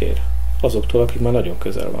barátaitól kér. Azoktól, akik már nagyon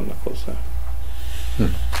közel vannak hozzá.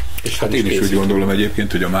 És hát én is úgy gondolom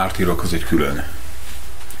egyébként, hogy a mártírok az egy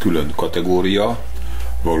külön kategória.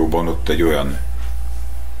 Valóban ott egy olyan,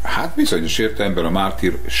 hát bizonyos értelemben a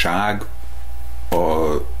mártírság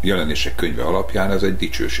a Jelenések könyve alapján ez egy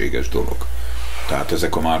dicsőséges dolog. Tehát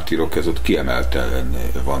ezek a mártírok ez ott kiemelten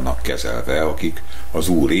vannak kezelve, akik az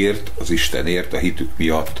Úrért, az Istenért, a hitük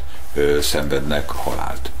miatt szenvednek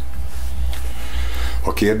halált.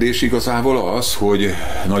 A kérdés igazából az, hogy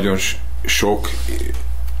nagyon sok,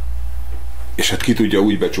 és hát ki tudja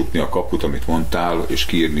úgy becsukni a kaput, amit mondtál, és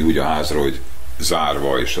kiírni úgy a házra, hogy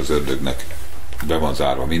zárva, és az ördögnek be van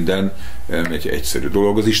zárva minden, egy egyszerű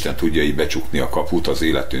dolog. Az Isten tudja így becsukni a kaput az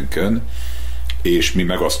életünkön, és mi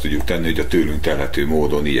meg azt tudjuk tenni, hogy a tőlünk telhető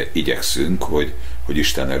módon igyekszünk, hogy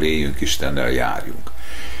Istennel éljünk, Istennel járjunk.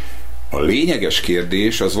 A lényeges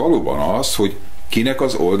kérdés az valóban az, hogy kinek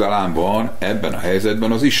az oldalán van ebben a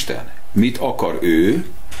helyzetben az Isten. Mit akar ő,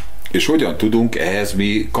 és hogyan tudunk ehhez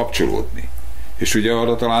mi kapcsolódni. És ugye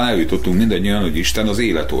arra talán eljutottunk mindannyian, hogy Isten az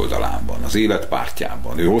élet oldalán van, az élet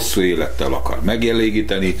pártjában. Ő hosszú élettel akar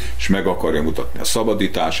megelégíteni, és meg akarja mutatni a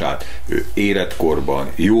szabadítását. Ő életkorban,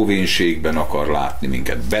 jóvénségben akar látni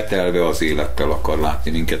minket, betelve az élettel akar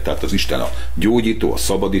látni minket. Tehát az Isten a gyógyító, a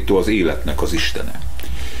szabadító, az életnek az Istene.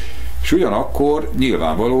 És ugyanakkor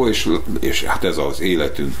nyilvánvaló, és hát ez az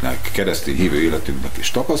életünknek, keresztény hívő életünknek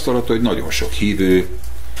is tapasztalata, hogy nagyon sok hívő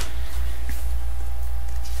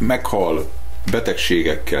meghal,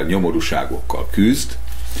 betegségekkel, nyomorúságokkal küzd,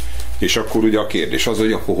 és akkor ugye a kérdés az,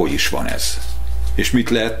 hogy akkor hogy is van ez? És mit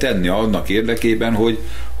lehet tenni annak érdekében,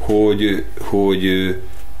 hogy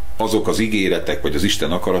azok az ígéretek, vagy az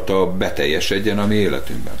Isten akarata beteljesedjen a mi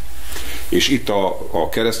életünkben. És itt a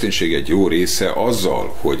kereszténység egy jó része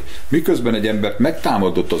azzal, hogy miközben egy embert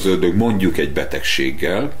megtámadott az ördög mondjuk egy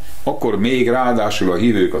betegséggel, akkor még ráadásul a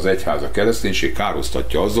hívők, az egyház, a kereszténység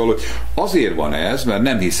károsztatja azzal, hogy azért van ez, mert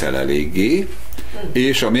nem hiszel eléggé,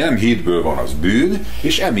 és ami nem hitből van, az bűn,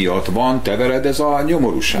 és emiatt van, te veled ez a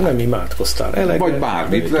nyomorúság. Nem imádkoztál eleget. Vagy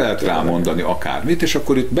bármit, lehet rámondani akármit, és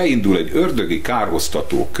akkor itt beindul egy ördögi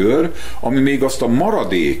károsztató kör, ami még azt a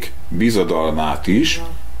maradék bizodalmát is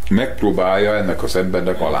megpróbálja ennek az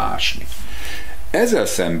embernek alásni. Ezzel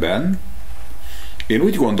szemben én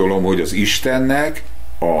úgy gondolom, hogy az Istennek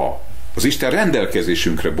az Isten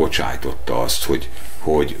rendelkezésünkre bocsájtotta azt, hogy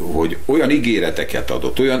olyan ígéreteket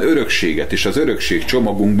adott, olyan örökséget, és az örökség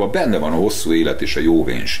csomagunkban benne van a hosszú élet és a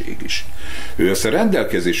jóvénség is. Ő ezt a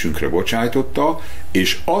rendelkezésünkre bocsájtotta,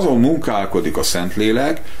 és azon munkálkodik a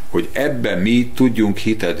Szentlélek, hogy ebben mi tudjunk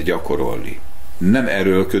hitet gyakorolni. Nem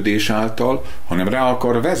erőlködés által, hanem rá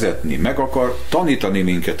akar vezetni, meg akar tanítani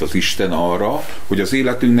minket az Isten arra, hogy az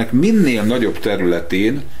életünknek minél nagyobb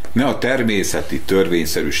területén ne a természeti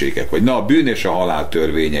törvényszerűségek, vagy ne a bűn és a halál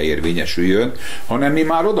törvénye érvényesüljön, hanem mi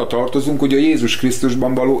már oda tartozunk, hogy a Jézus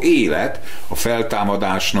Krisztusban való élet, a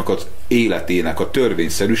feltámadásnak, az életének a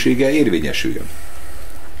törvényszerűsége érvényesüljön.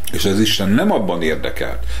 És az Isten nem abban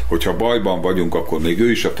érdekelt, hogyha bajban vagyunk, akkor még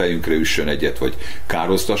ő is a fejünkre üssön egyet, vagy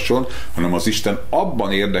károztasson, hanem az Isten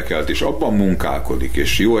abban érdekelt, és abban munkálkodik,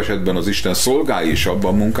 és jó esetben az Isten szolgái is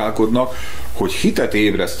abban munkálkodnak, hogy hitet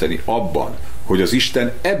ébreszteni abban, hogy az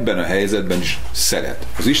Isten ebben a helyzetben is szeret.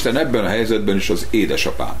 Az Isten ebben a helyzetben is az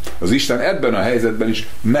édesapám. Az Isten ebben a helyzetben is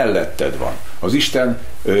melletted van. Az Isten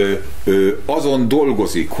azon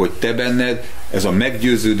dolgozik, hogy te benned ez a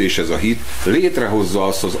meggyőződés, ez a hit létrehozza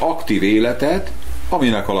azt az aktív életet,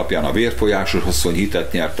 aminek alapján a vérfolyásos asszony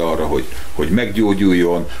hitet nyert arra, hogy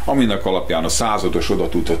meggyógyuljon, aminek alapján a százados oda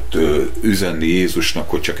tudott üzenni Jézusnak,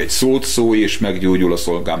 hogy csak egy szót szólj, és meggyógyul a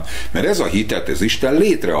szolgám. Mert ez a hitet, ez Isten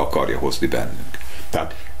létre akarja hozni bennünk.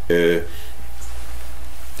 Tehát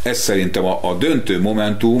ez szerintem a döntő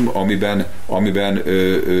momentum, amiben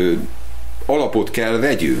alapot kell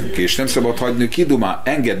vegyünk, és nem szabad hagyni,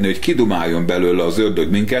 engedni, hogy kidumáljon belőle az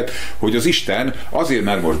ördög minket, hogy az Isten azért,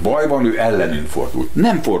 mert most baj van, ő ellenünk fordult.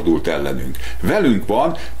 Nem fordult ellenünk. Velünk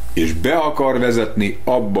van, és be akar vezetni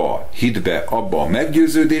abba a hitbe, abba a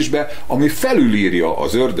meggyőződésbe, ami felülírja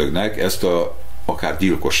az ördögnek ezt a akár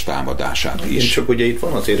gyilkos támadását is. Én csak ugye itt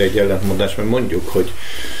van azért egy ellentmondás, mert mondjuk,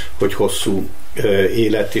 hogy hosszú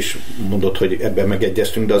élet, és mondod, hogy ebben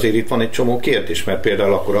megegyeztünk, de azért itt van egy csomó kérdés, mert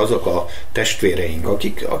például akkor azok a testvéreink,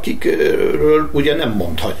 akikről ugye nem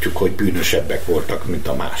mondhatjuk, hogy bűnösebbek voltak, mint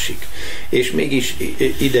a másik. És mégis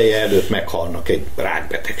ideje előtt meghalnak egy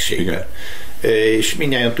rákbetegségben. És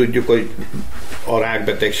mindjárt tudjuk, hogy a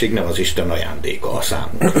rákbetegség nem az Isten ajándéka a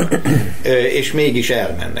számunkra. És mégis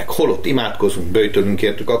elmennek. Holott imádkozunk, böjtölünk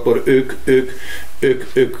értük, akkor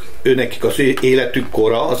nekik az életük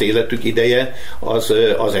kora, az életük ideje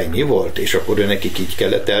az ennyi volt, és akkor nekik így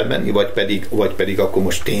kellett elmenni, vagy pedig akkor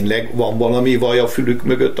most tényleg van valami vaj a fülük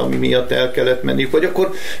mögött, ami miatt el kellett menni, vagy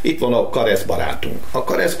akkor itt van a keresztbarátunk. A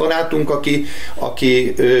keresztbarátunk,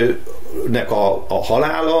 akinek a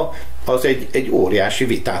halála az egy óriási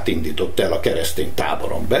vitát indított el a keresztény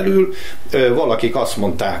táboron belül. Valakik azt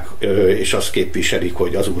mondták, és azt képviselik,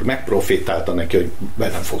 hogy az Úr megprofétálta neki, hogy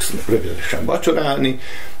velem fogsz rövidesen vacsorálni,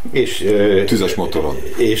 és tüzes motoron.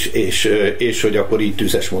 És hogy akkor így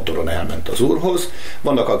tüzes motoron elment az Úrhoz.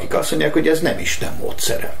 Vannak, akik azt mondják, hogy ez nem Isten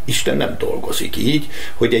módszere. Isten nem dolgozik így,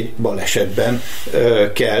 hogy egy balesetben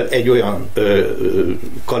kell egy olyan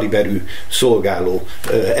kaliberű szolgáló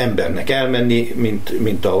embernek elmenni,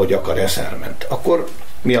 mint ahogy akar ez elment. Akkor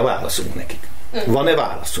mi a válaszunk nekik? Van-e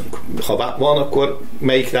válaszunk? Ha van, akkor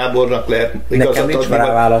melyik tábornak lehet igazat adni? Nekem nincs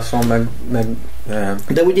rá válaszom, meg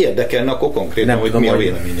de úgy érdekelne akkor konkrétan, hogy mi a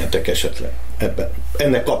véleményetek esetleg ebben.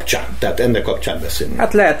 Ennek kapcsán beszélni.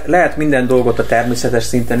 Hát lehet minden dolgot a természetes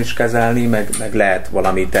szinten is kezelni, meg lehet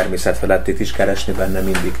valami természetfelettét is keresni benne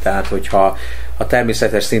mindig. Tehát, hogyha a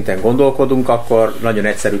természetes szinten gondolkodunk, akkor nagyon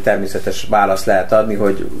egyszerű természetes választ lehet adni,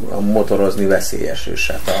 hogy motorozni veszélyes,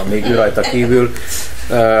 és hát még rajta kívül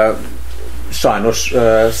sajnos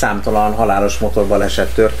számtalan halálos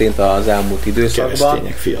motorbaleset történt az elmúlt időszakban.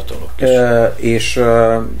 Keresztények, fiatalok is.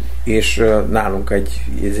 És nálunk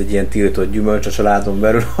ez egy ilyen tiltott gyümölcs a családon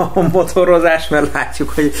belül a motorozás, mert látjuk,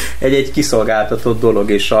 hogy egy kiszolgáltatott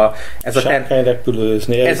dolog, és ez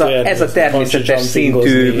a természetes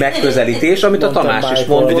szintű megközelítés, amit a Tamás is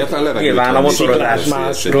mondott. Nyilván a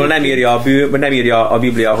motorozásról nem írja a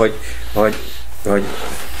Biblia, hogy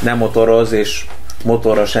nem motoroz, és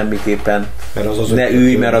motorra semmiképpen ne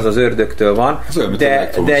ülj, mert az ördögtől van,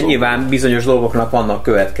 de nyilván bizonyos dolgoknak vannak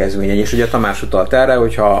következményei, és ugye Tamás utalt erre,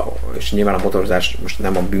 és nyilván a motorozás most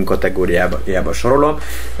nem a bűn kategóriába sorolom,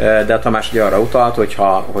 de a Tamás ugye arra utalt,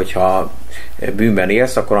 hogyha bűnben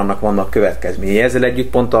élsz, akkor annak vannak következményei. Ezzel együtt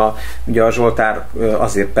pont ugye a Zsoltár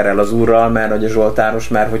azért perel az Úrral, mert a Zsoltáros,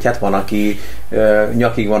 mert hogy hát van, aki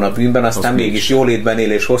nyakig van a bűnben, aztán mégis jólétben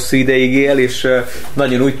él és hosszú ideig él, és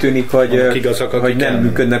nagyon úgy tűnik, hogy nem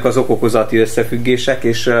működnek az okokozati összefüggések,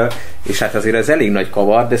 és hát azért ez elég nagy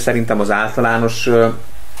kavar, de szerintem az általános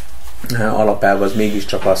alapelv az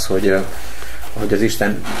mégiscsak az, hogy az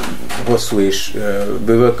Isten hosszú és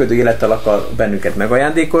bővölködő élettel akar bennünket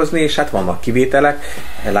megajándékozni, és hát vannak kivételek,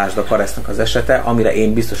 lásd a Karesznak az esete, amire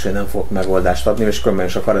én biztos, hogy nem fogok megoldást adni, és különben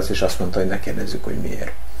is a Karesz is azt mondta, hogy ne kérdezzük, hogy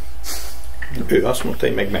miért. Ő azt mondta,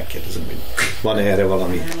 hogy meg megkérdezem, hogy van-e erre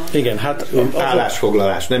valami igen, hát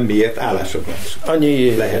állásfoglalás, nem miért, állásfoglalás.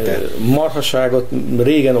 Annyi marhaságot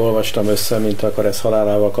régen olvastam össze, mint a Karesz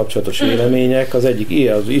halálával kapcsolatos vélemények. Az egyik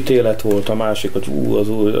ilyen az ítélet volt, a másik, hogy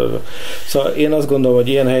Szóval én azt gondolom, hogy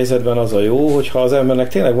ilyen helyzetben az a jó, hogyha az embernek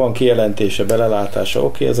tényleg van kijelentése, belelátása,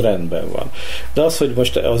 oké, ez rendben van. De az, hogy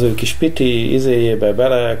most az ő kis piti izéjébe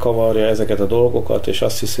belekavarja ezeket a dolgokat, és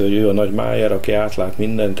azt hiszi, hogy ő a nagy májer, aki átlát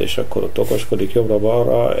mindent, és akkor ott okoskodik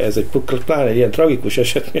jobbra-balra, ez pláne egy ilyen tragikus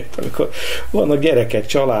eset, mint amikor vannak gyerekek,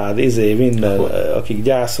 család, minden, akik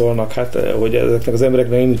gyászolnak, hát hogy ezeknek az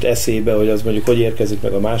embereknek nem jut eszébe, hogy az mondjuk hogy érkezik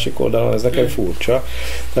meg a másik oldalon, ez nekem furcsa.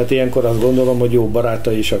 Tehát ilyenkor azt gondolom, hogy jó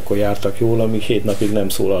barátai is akkor jártak jól, amíg 7 napig nem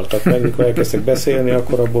szólaltak meg, mikor elkezdtek beszélni,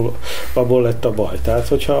 akkor abból lett a baj. Tehát,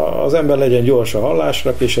 hogyha az ember legyen gyors a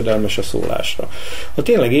hallásra, késedelmes a szólásra. Ha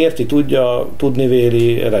tényleg érti, tudja, tudni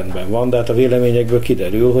véli, rendben van, de hát a véleményekből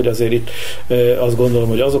kiderül, hogy azért itt azt gondolom,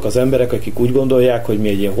 hogy azok az emberek, akik úgy gondolják, hogy mi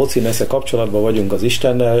egy ilyen hoci-nesze kapcsolatban vagyunk az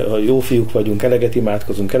Istennel, ha jó fiúk vagyunk, eleget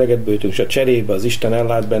imádkozunk, eleget bőtünk, és a cserébe az Isten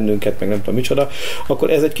ellát bennünket, meg nem tudom micsoda, akkor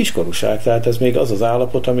ez egy kiskorúság, tehát ez még az az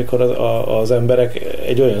állapot, amikor az emberek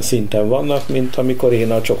egy olyan szinten vannak, mint amikor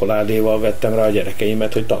én a csokoládéval vettem rá a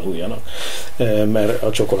gyerekeimet, hogy tanuljanak. Mert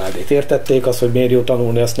a csokoládét értették, az, hogy miért jó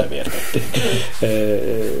tanulni, azt nem értették.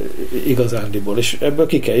 Igazándiból. És ebből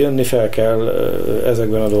ki kell jönni, fel kell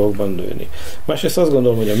ezekben a dolgokban nőni. Másrészt azt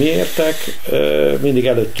gondolom, hogy a miértek mindig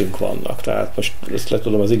előttünk vannak. Tehát most ezt le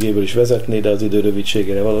tudom az igéből is vezetni, de az idő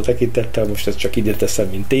rövidségére való tekintettel, most ezt csak ide teszem,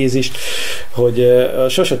 mint tézist, hogy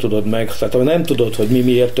sose tudod meg, tehát ha nem tudod, hogy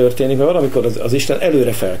miért történik, mert valamikor az Isten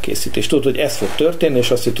előre felkészít, és tudod, hogy ez fog történni,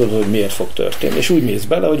 és azt tudod, hogy miért fog történni. És úgy mész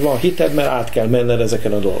bele, hogy van hited, mert át kell menned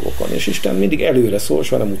ezeken a dolgokon. És Isten mindig előre szól,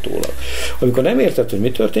 soha nem utólag. Amikor nem érted, hogy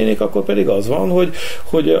mi történik, akkor pedig az van,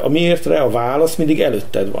 hogy a miértre a válasz mindig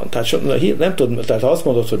előtted van. Tehát nem tud, tehát ha azt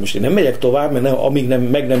mondod, hogy most én nem megyek tovább, mert amíg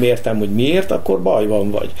nem értem, hogy miért, akkor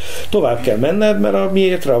bajban vagy. Tovább kell menned, mert a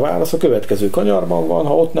miértre a válasz a következő kanyarban van,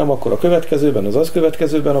 ha ott nem, akkor a következőben, az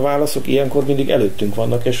következőben a válaszok ilyenkor mindig előttünk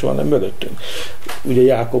vannak, és soha nem mögöttünk. Ugye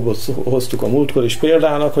Jákobot hoztuk a múltkor is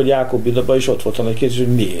példának, hogy Jákob idaba is ott volt egy kérdés,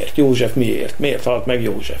 hogy miért? József miért halt meg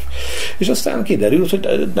József? És aztán kiderült,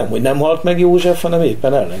 hogy nem halt meg József, hanem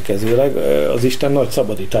éppen ellenkezőleg az Isten nagy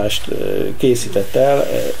szabadítást készített el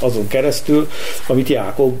azon keresztül, amit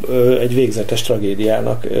Jákob egy végzetes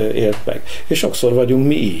tragédiának élt meg. És sokszor vagyunk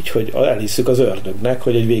mi így, hogy elhisszük az ördögnek,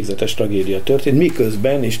 hogy egy végzetes tragédia történt,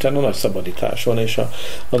 miközben Isten a nagy szabadításon és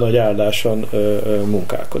a nagy áldáson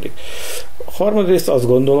munkálkodik. Harmadrészt azt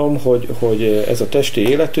gondolom, hogy ez a testi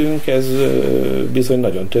életünk, ez bizony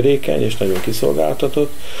nagyon törékeny és nagyon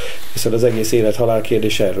kiszolgáltatott, hiszen az egész élet-halál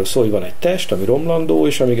kérdés erről szól, hogy van egy test, ami romlandó,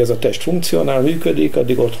 és amíg ez a test funkcionál, működik,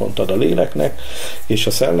 addig otthont ad a léleknek és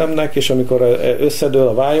a szellemnek, és amikor összedől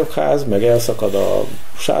a vályokház, meg elszakad a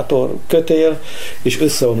sátor kötél, és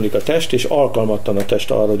összeomlik a test, és alkalmatlan a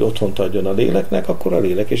test arra, hogy otthont adjon a léleknek, akkor a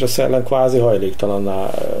lélek és a szellem kvázi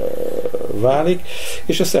hajléktalanná válik,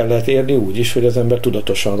 és ezt el lehet érni úgy is, hogy az ember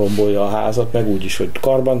tudatosan rombolja a házat, meg úgy is, hogy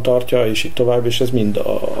karban tartja, és így tovább, és ez mind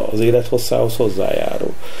az élet hosszához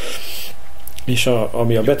hozzájárul. És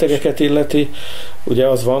ami a betegeket illeti, ugye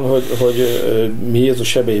az van, hogy mi Jézus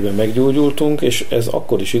sebeiben meggyógyultunk, és ez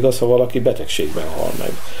akkor is igaz, ha valaki betegségben hal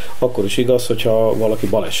meg. Akkor is igaz, hogyha valaki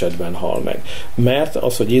balesetben hal meg. Mert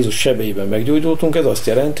az, hogy Jézus sebeiben meggyógyultunk, ez azt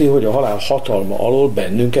jelenti, hogy a halál hatalma alól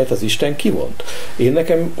bennünket az Isten kivont. Én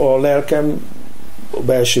nekem a lelkem, a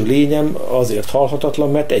belső lényem azért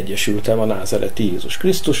halhatatlan, mert egyesültem a názáreti Jézus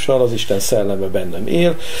Krisztussal, az Isten szelleme bennem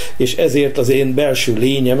él, és ezért az én belső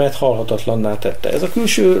lényemet halhatatlanná tette. Ez a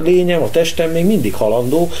külső lényem, a testem még mindig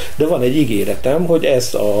halandó, de van egy ígéretem, hogy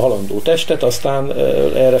ezt a halandó testet aztán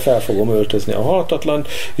erre fel fogom öltözni a halhatatlan,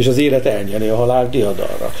 és az élet elnyeli a halál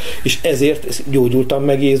diadalra. És ezért gyógyultam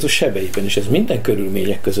meg Jézus sebeiben, és ez minden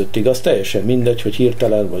körülmények között igaz, teljesen mindegy, hogy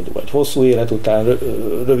hirtelen, vagy hosszú élet után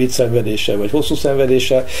rövid szenvedéssel, vagy hosszú szenvedéssel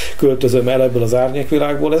költözöm el ebből az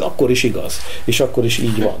árnyékvilágból, ez akkor is igaz, és akkor is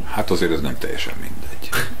így van. Hát azért ez nem teljesen mindegy.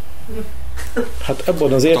 Hát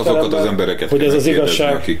ebben az értelemben, azokat az embereket hogy ez az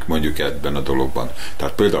igazság, akik mondjuk ebben a dologban.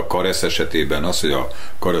 Tehát például a Karesz esetében az, hogy a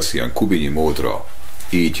Karesz ilyen kubinyi módra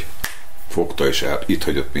így fogta és itt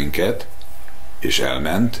hagyott minket, és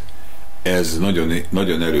elment, ez nagyon,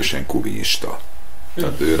 nagyon erősen kubinyista.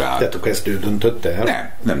 Tehát ő rá... Tehát akkor ezt ő döntötte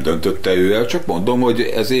el? Nem döntötte ő el, csak mondom, hogy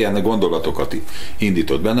ez ilyen gondolatokat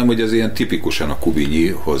indított bennem, hogy ez ilyen tipikusan a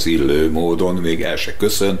Kubinyihoz illő módon még el se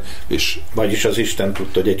köszön, és... Vagyis az Isten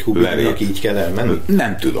tudta, hogy egy Kubinyinak így kell elmenni?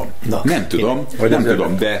 Nem tudom. Nem tudom,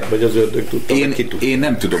 de vagy az ördög tudta, én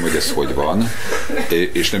nem tudom, hogy ez hogy van,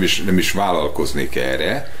 és nem is vállalkoznék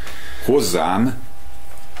erre. Hozzám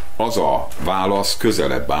az a válasz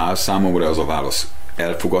közelebb áll, számomra az a válasz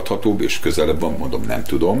elfogadhatóbb, és közelebb van, mondom, nem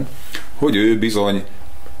tudom, hogy ő bizony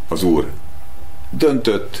az Úr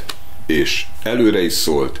döntött, és előre is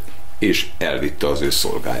szólt, és elvitte az ő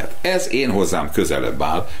szolgáját. Ez én hozzám közelebb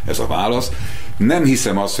áll, ez a válasz. Nem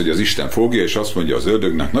hiszem azt, hogy az Isten fogja, és azt mondja az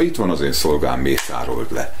ördögnek, na itt van az én szolgám, mészárold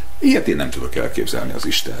le. Ilyet én nem tudok elképzelni az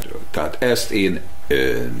Istenről. Tehát ezt én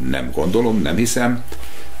nem gondolom, nem hiszem.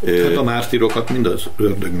 Hát a mártírokat mind az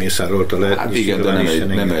ördög mészárolta le. Hát igen, de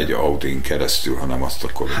nem egy Audin keresztül, hanem azt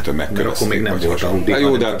akkor megkereszték. Akkor még nem volt Audi.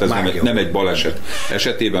 Jó, de hát ez nem egy baleset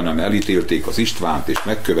esetében, hanem elítélték az Istvánt, és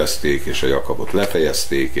megkövezték, és a Jakabot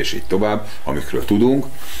lefejezték, és így tovább, amikről tudunk.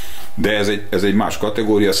 De ez egy más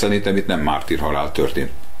kategória, szerintem itt nem mártírhalál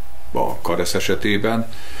történt a Karesz esetében.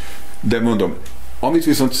 De mondom, amit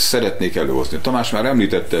viszont szeretnék előhozni, Tamás már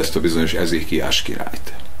említette ezt a bizonyos Ezékiás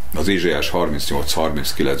királyt. Az Ézsaiás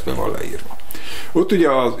 38-39-ben van leírva. Ott ugye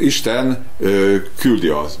az Isten küldi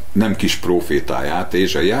az nem kis profétáját,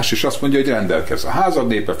 Ézsaiás, és azt mondja, hogy rendelkezz a házad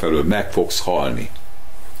népe felől, meg fogsz halni.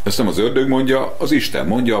 Ezt nem az ördög mondja, az Isten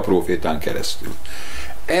mondja a profétán keresztül.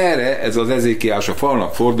 Erre ez az Ezékiás a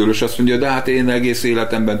falnak fordul, és azt mondja, de hát én egész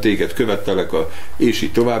életemben téged követtelek, és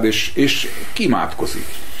így tovább, és kimátkozik.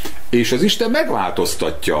 És az Isten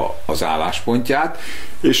megváltoztatja az álláspontját,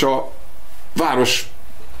 és a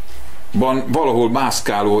városban valahol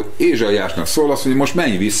mászkáló Ézsaiásnak szól, azt mondja, most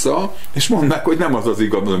menj vissza, és mondd meg, hogy nem az az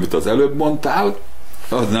igaz, amit az előbb mondtál,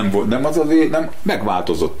 az nem volt, nem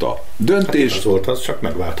megváltozott a döntés. Hát az volt, az csak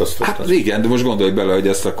megváltoztatott. Hát igen, de most gondolj bele, hogy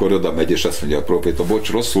ezt akkor oda megy, és azt mondja a proféta,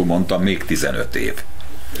 bocs, rosszul mondtam, még 15 év.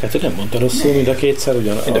 Hát nem mondta rosszul, mind a kétszer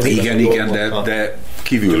ugyanaz. Igen, de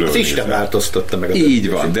kívülről. Az Isten változtatta meg. Így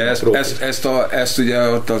van, de ezt ugye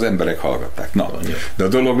ott az emberek hallgatták. Na, de a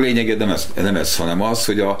dolog lényege nem ez, hanem az,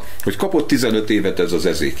 hogy kapott 15 évet ez az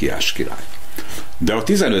Ezékiás király. De a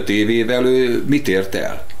 15 évével ő mit ért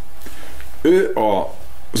el? Ő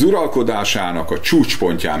az uralkodásának a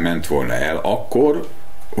csúcspontján ment volna el akkor,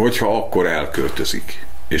 hogyha akkor elköltözik,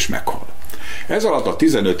 és meghal. Ez alatt a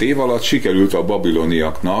 15 év alatt sikerült a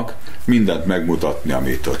babiloniaknak mindent megmutatni,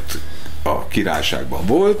 amit ott a királyságban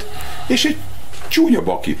volt, és egy csúnya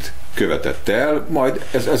bakit követett el, majd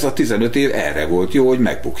ez a 15 év erre volt jó, hogy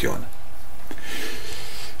megbukjon.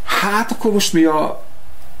 Hát akkor most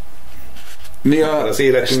mi az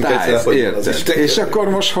életünk érted? És akkor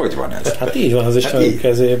most hogy van ez? Hát így van az Isten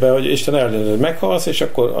kezébe, hogy Isten eldöntött, hogy meghalsz, és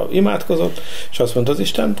akkor imádkozott, és azt mondta az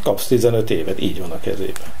Isten, kapsz 15 évet. Így van a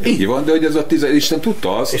kezében. Így van, de hogy ez a Isten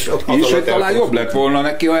tudta azt, és hogy talán jobb lett volna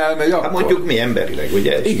neki, ha elmegy akkor. Hát mondjuk mi emberileg,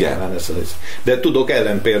 ugye? Igen. De tudok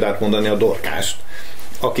ellenpéldát mondani, a Dorkást,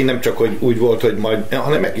 aki nem csak hogy úgy volt, hogy majd,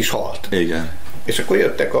 hanem meg is halt. Igen. És akkor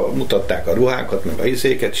jöttek, mutatták a ruhákat, meg a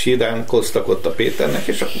izéket, síránkoztak ott a Péternek,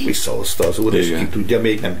 és akkor visszahozta az Úr, és ki tudja,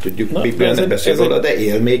 még nem tudjuk, Biblia nem beszél róla, de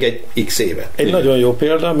él még egy x évet. Egy nagyon jó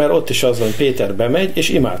példa, mert ott is az van, hogy Péter bemegy, és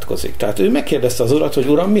imádkozik. Tehát ő megkérdezte az Urat, hogy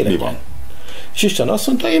Uram, mi van? És Isten azt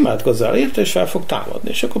mondta, imádkozzál érte, és fel fog támadni.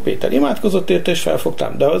 És akkor Péter imádkozott érte, és fel fog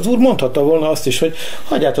támadni. De az Úr mondhatta volna azt is, hogy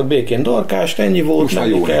hagyjátok békén Dorkást, ennyi volt,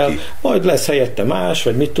 menni kell, majd lesz helyette más,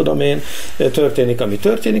 vagy mit tudom én, történik, ami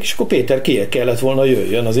történik, és akkor Péter ki kellett volna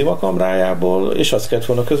jöjjön az imakamrájából, és azt kellett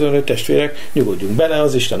volna közölni, hogy testvérek, nyugodjunk bele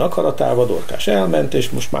az Isten akaratába, Dorkás elment, és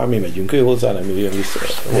most már mi megyünk ő hozzá, nem ő jön vissza.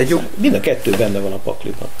 Mind a kettő benne van a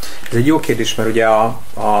pakliban. Ez egy jó kérdés, mert ugye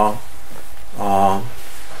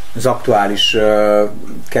az aktuális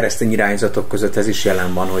keresztény irányzatok között ez is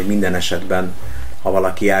jelen van, hogy minden esetben, ha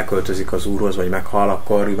valaki elköltözik az Úrhoz, vagy meghal,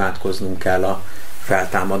 akkor imádkoznunk kell a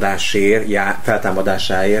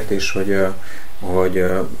feltámadásáért, és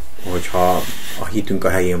hogyha a hitünk a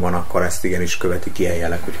helyén van, akkor ezt igenis követik ilyen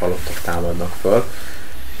jelek, hogy halottak támadnak föl.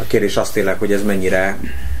 A kérdés azt tényleg, hogy ez mennyire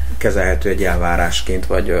kezelhető egy elvárásként,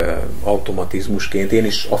 vagy automatizmusként. Én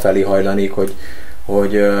is afelé hajlanék,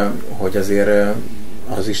 hogy azért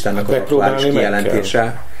az Istennek az aktuális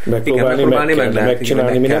kijelentése.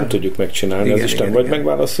 Megcsinálni, mi nem tudjuk megcsinálni. Igen, az Isten vagy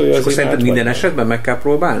megválaszolja az szerinted minden esetben meg kell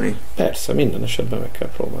próbálni? Persze, minden esetben meg kell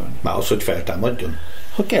próbálni. Már az, hogy feltámadjon?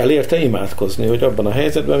 Ha kell érte imádkozni, hogy abban a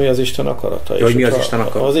helyzetben mi az Isten akarata. Hogy mi az Isten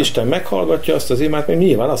akarata? Az Isten meghallgatja azt az imát, mert mi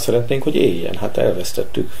nyilván azt szeretnénk, hogy éljen. Hát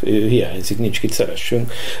elvesztettük, hiányzik, nincs kit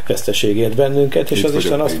szeressünk, veszteségért bennünket, és itt az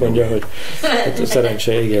Isten azt mondja, hogy hát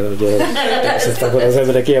szerencse, igen, hogy akkor az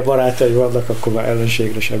emberek ilyen barátai vannak, akkor már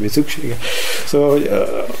ellenségre semmi szüksége. Szóval, hogy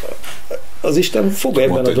az Isten fog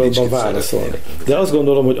ebben a dologban válaszolni. De azt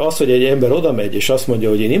gondolom, hogy az, hogy egy ember oda megy, és azt mondja,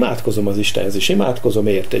 hogy én imádkozom az Istenhez, és imádkozom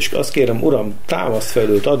érte, és azt kérem, Uram, támaszt fel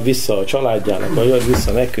őt, add vissza a családjának, vagy add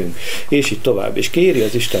vissza nekünk, és így tovább, és kéri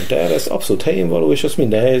az Istent erre, ez abszolút helyén való, és azt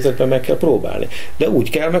minden helyzetben meg kell próbálni. De úgy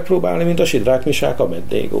kell megpróbálni, mint a sidrák misák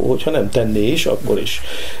Abednego, hogyha nem tenné is, akkor is.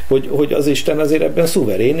 Hogy az Isten azért ebben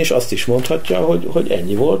szuverén, és azt is mondhatja, hogy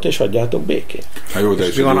ennyi volt, és hagyjátok békén. Hát jó, de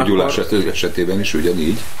és a gyógyulás esetében is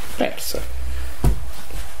ugyanígy. Persze.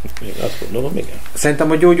 Én azt gondolom, igen.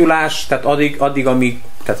 Szerintem a gyógyulás, tehát addig amíg,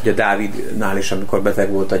 tehát ugye Dávidnál is, amikor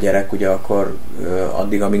beteg volt a gyerek, ugye akkor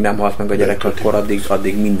addig, amíg nem halt meg a gyerek, akkor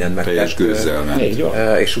addig mindent megtett. Teljes gőzzel ment.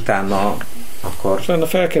 És utána akkor... És a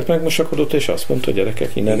felkért megmosakodott, és azt mondta, hogy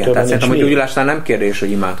gyerekek innentől. Igen, tehát szerintem a gyógyulásnál nem kérdés,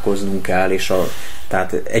 hogy imádkoznunk kell, és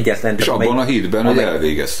tehát egyetlen... És abban a hídben, hogy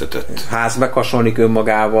elvégeztetett. Ház meghasonlik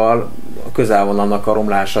önmagával, közel van annak a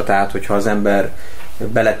romlása, tehát hogyha az ember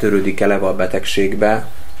beletörődik eleve a betegségbe,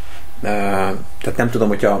 tehát nem tudom,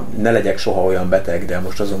 hogyha ne legyek soha olyan beteg, de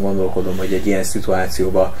most azon gondolkodom, hogy egy ilyen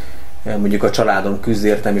szituációban mondjuk a családom küzd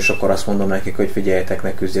értem, és akkor azt mondom nekik, hogy figyeljetek,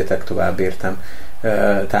 ne küzdjetek tovább értem.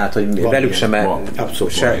 Tehát, hogy van velük sem...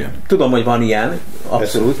 Tudom, hogy van ilyen,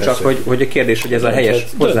 abszolút, persze, csak hogy a kérdés, hogy ez a helyes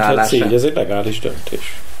hozzáállás. Ez egy legális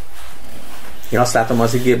döntés. Én azt látom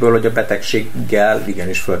az igéből, hogy a betegséggel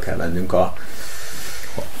igenis föl kell vennünk a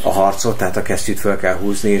harcot, tehát a kesztyűt föl kell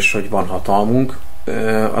húzni, és hogy van hatalmunk.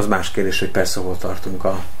 Az más kérdés, hogy persze hol tartunk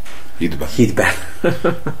a hitben.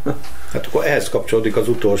 Hát akkor ehhez kapcsolódik az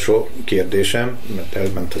utolsó kérdésem, mert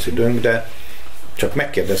elment az időnk, de csak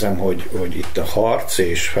megkérdezem, hogy itt a harc,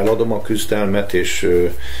 és feladom a küzdelmet,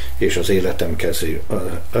 és az életem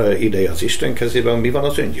ideje az Isten kezében, mi van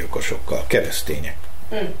az öngyilkosokkal, keresztények?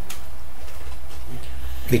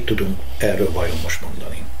 Mit tudunk erről vajon most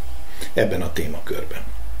mondani ebben a témakörben?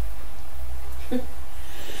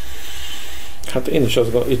 Hát én is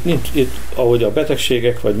azt gondolom, itt, ahogy a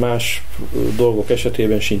betegségek vagy más dolgok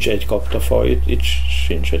esetében sincs egy kaptafa, itt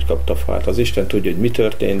sincs egy kaptafa. Hát az Isten tudja, hogy mi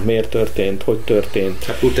történt, miért történt, hogy történt.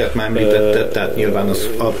 Hát Lutert már említette, tehát nyilván az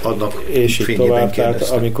adnak és így tovább, tehát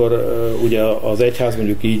amikor ugye az egyház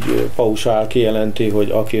mondjuk így pausál kijelenti,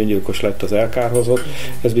 hogy aki öngyilkos lett, az elkárhozott,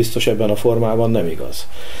 ez biztos ebben a formában nem igaz.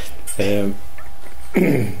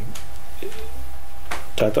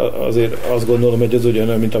 Tehát azért azt gondolom, hogy ez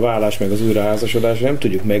ugyanolyan, mint a vállás meg az újraházasodás, nem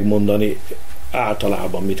tudjuk megmondani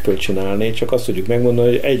általában mit kell csinálni, csak azt tudjuk megmondani,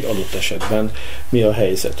 hogy egy adott esetben mi a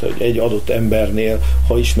helyzet, hogy egy adott embernél,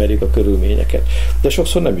 ha ismerjük a körülményeket. De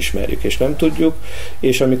sokszor nem ismerjük, és nem tudjuk,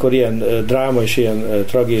 és amikor ilyen dráma és ilyen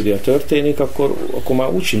tragédia történik, akkor már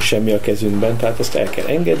úgy sincs semmi a kezünkben, tehát ezt el kell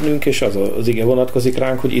engednünk, és az ige vonatkozik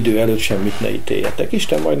ránk, hogy idő előtt semmit ne ítéljetek.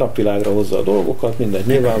 Isten majd napvilágra hozza a dolgokat, mindent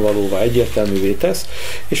nyilvánvalóvá, egyértelművé tesz,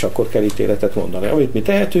 és akkor kell ítéletet mondani. Amit mi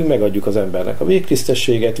tehetünk, megadjuk az embernek a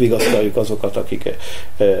végtisztességet, vigasztaljuk azokat, akiket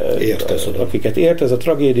ért ez a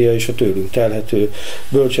tragédia, és a tőlünk telhető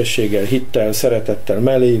bölcsességgel, hittel, szeretettel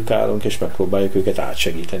melléjük állunk, és megpróbáljuk őket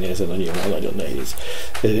átsegíteni ezen a nyilván nagyon nehéz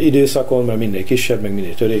időszakon, mert minél kisebb, meg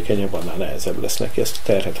minél törékenyebb, annál nehezebb lesz neki ezt a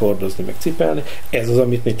terhet hordozni, meg cipelni. Ez az,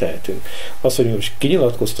 amit mi tehetünk. Az, hogy most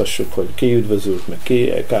kinyilatkoztassuk, hogy ki üdvözült, meg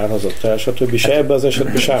ki kárhozott el, stb. Se ebben az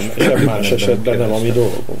esetben, sem más esetben nem a mi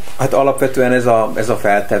dolgunk. Hát alapvetően ez a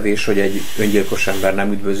feltevés, hogy egy öngyilkos ember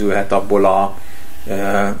nem üdvözülhet, abból a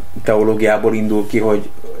teológiából indul ki, hogy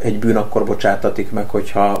egy bűn akkor bocsátatik meg,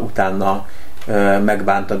 hogyha utána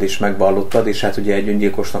megbántad és megvallottad, és hát ugye egy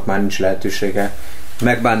öngyilkosnak már nincs lehetősége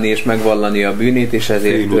megbánni és megvallani a bűnét, és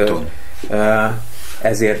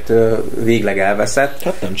ezért végleg elveszett.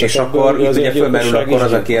 Hát és akkor itt ugye fölmerül akkor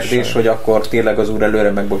az a kérdés, hogy akkor tényleg az Úr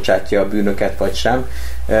előre megbocsátja a bűnöket, vagy sem.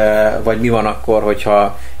 Vagy mi van akkor,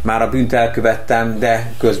 hogyha már a bűnt elkövettem,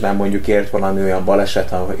 de közben mondjuk ért valami olyan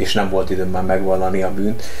baleset, és nem volt időm már megvallani a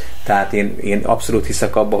bűnt. Tehát én abszolút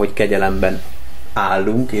hiszek abba, hogy kegyelemben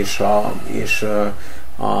állunk, és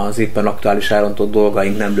az éppen aktuális elrontott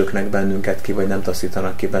dolgaink nem löknek bennünket ki, vagy nem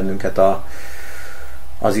taszítanak ki bennünket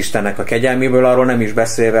az Istennek a kegyelméből, arról nem is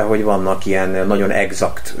beszélve, hogy vannak ilyen nagyon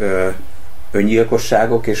exakt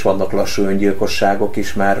öngyilkosságok, és vannak lassú öngyilkosságok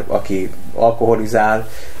is már, aki alkoholizál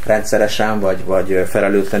rendszeresen, vagy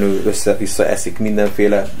felelőtlenül össze-vissza eszik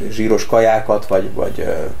mindenféle zsíros kajákat, vagy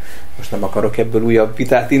most nem akarok ebből újabb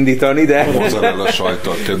vitát indítani, de... Mozzarella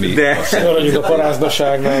sajttal tömi. Maradjuk a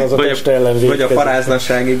paráznaságnál, az a test ellen vétkezik. Vagy a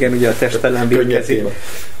paráznaság, igen, ugye a test ellen vétkezik.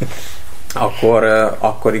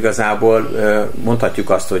 Akkor igazából mondhatjuk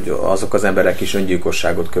azt, hogy azok az emberek is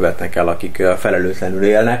öngyilkosságot követnek el, akik felelőtlenül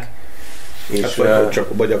élnek. És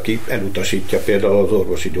vagy aki elutasítja például az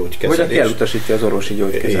orvosi gyógykezelést. Vagy aki elutasítja az orvosi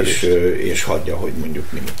gyógykezelést. És hagyja, hogy mondjuk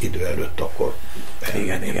idő előtt akkor...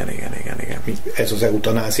 Igen. Ez az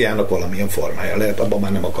eutanáziának valamilyen formája lehet, abban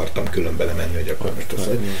már nem akartam külön belemenni, hogy akkor most az...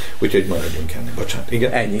 Úgyhogy maradjunk ennél. Bocsánat.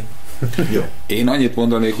 Igen? Ennyi. Jó. Én annyit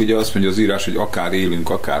mondanék, ugye azt mondja az írás, hogy akár élünk,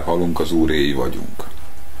 akár halunk, az Úréi vagyunk.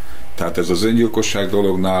 Tehát ez az öngyilkosság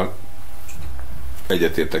dolognál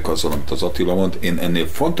egyetértek azzal, amit az Attila mond. Én ennél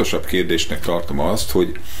fontosabb kérdésnek tartom azt,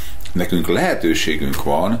 hogy nekünk lehetőségünk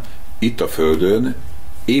van itt a Földön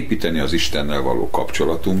építeni az Istennel való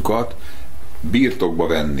kapcsolatunkat, birtokba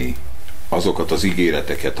venni azokat az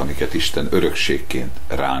ígéreteket, amiket Isten örökségként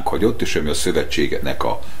ránk hagyott, és ami a szövetségnek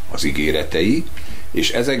az ígéretei,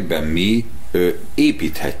 és ezekben mi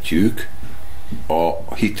építhetjük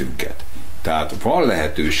a hitünket. Tehát van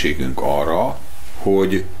lehetőségünk arra,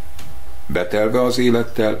 hogy betelve az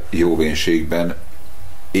élettel, jóvénségben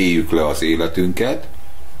éljük le az életünket,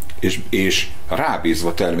 és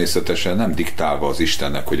rábízva természetesen, nem diktálva az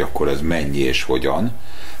Istennek, hogy akkor ez mennyi és hogyan,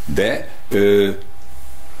 de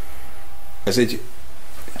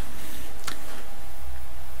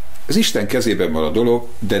ez Isten kezében van a dolog,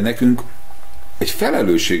 de nekünk egy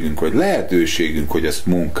felelősségünk, vagy lehetőségünk, hogy ezt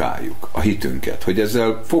munkáljuk, a hitünket, hogy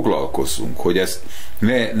ezzel foglalkozzunk, hogy ezt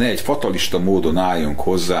ne egy fatalista módon álljunk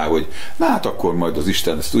hozzá, hogy na hát akkor majd az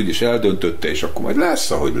Isten ezt úgyis eldöntötte, és akkor majd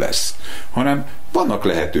lesz, ahogy lesz. Hanem vannak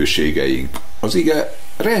lehetőségeink. Az ige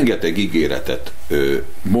rengeteg ígéretet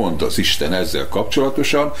mond az Isten ezzel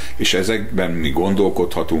kapcsolatosan, és ezekben mi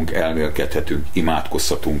gondolkodhatunk, elmélkedhetünk,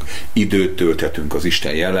 imádkozhatunk, időt tölthetünk az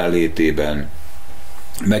Isten jelenlétében,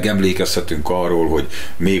 megemlékezhetünk arról, hogy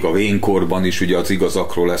még a vénkorban is ugye az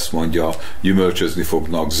igazakról ezt mondja, gyümölcsözni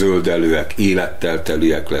fognak, zöldelőek, élettel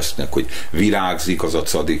teliek lesznek, hogy virágzik az a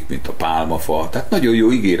cadik, mint a pálmafa. Tehát nagyon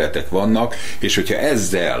jó ígéretek vannak, és hogyha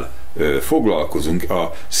ezzel foglalkozunk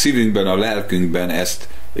a szívünkben, a lelkünkben, ezt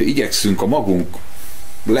igyekszünk a magunk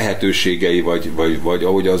lehetőségei, vagy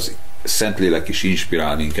ahogy az Szentlélek is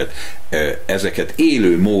inspirál minket, ezeket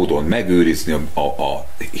élő módon megőrizni a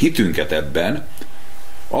hitünket ebben,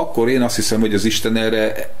 akkor én azt hiszem, hogy az Isten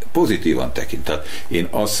erre pozitívan tekint. Tehát én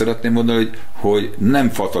azt szeretném mondani, hogy nem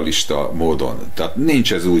fatalista módon. Tehát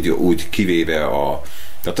nincs ez úgy kivéve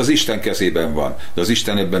tehát az Isten kezében van, de az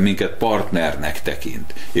Isten ebben minket partnernek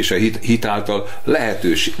tekint. És a hit által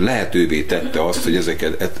lehetővé tette azt, hogy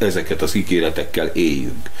ezeket az ígéretekkel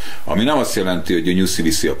éljünk. Ami nem azt jelenti, hogy a nyuszi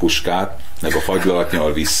viszi a puskát, meg a fagylalat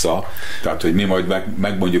nyal vissza, tehát hogy mi majd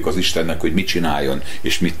megmondjuk az Istennek, hogy mit csináljon,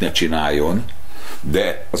 és mit ne csináljon,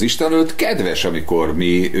 de az Isten előtt kedves, amikor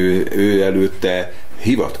mi ő előtte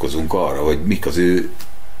hivatkozunk arra, hogy mik az ő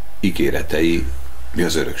ígéretei, mi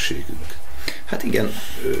az örökségünk. Hát igen,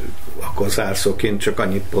 akkor zárszóként csak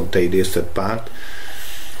annyit pont te idézted Pált,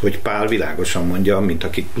 hogy Pál világosan mondja, mint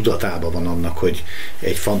aki tudatában van annak, hogy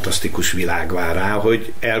egy fantasztikus világ vár rá,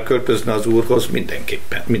 hogy elköltözne az Úrhoz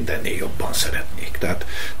mindenképpen, mindennél jobban szeretnék.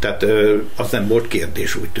 Tehát az nem volt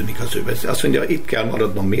kérdés, úgy tűnik az ő vezet. Azt mondja, itt kell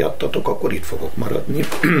maradnom miattatok, akkor itt fogok maradni.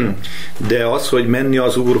 De az, hogy menni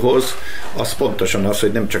az Úrhoz, az pontosan az,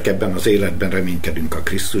 hogy nem csak ebben az életben reménykedünk a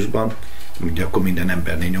Krisztusban, ugye akkor minden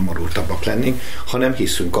embernél nyomorultabbak lennénk, hanem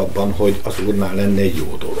hiszünk abban, hogy az Úrnál lenne egy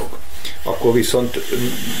jó dolog. Akkor viszont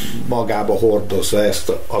magába hordozza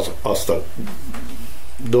azt a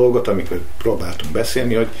dolgot, amikor próbáltunk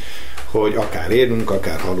beszélni, hogy akár élünk,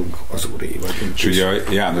 akár halunk, az Úré vagyunk. És ugye a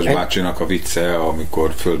János bácsinak a vicce,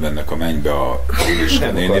 amikor fölmennek a mennybe a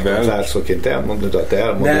Juliska nénivel. Nem akartam zárszóként elmondod, de te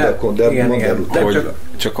elmondod, de mondd el utána.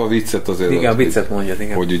 Csak a viccet azért. Igen, a viccet mondjad,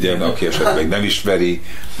 igen. Hogy ugye, aki esetleg nem ismeri.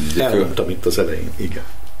 Elmondtam itt az elején, igen.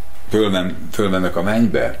 Fölmennek a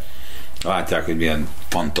mennybe, látják, hogy milyen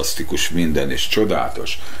fantasztikus minden, és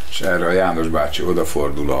csodálatos, és erre a János bácsi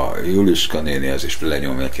odafordul a Juliska nénihez, és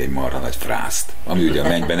lenyom neki egy marha nagy frászt, ami ugye a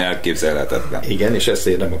mennyben elképzelhetetlen. Igen, és ezt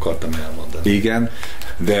én nem akartam elmondani. Igen,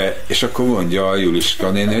 és akkor mondja a Juliska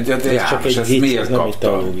néni, hogy de János, ezt miért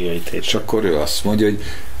kapta? És akkor ő azt mondja, hogy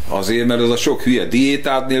azért, mert az a sok hülye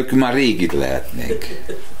diétád nélkül már rég itt lehetnénk.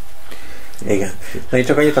 Igen. Na, én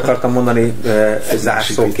csak annyit akartam mondani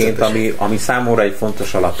zárszóként, ami számomra egy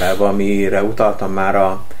fontos alapelv, amire utaltam már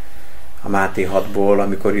a Máté 6-ból,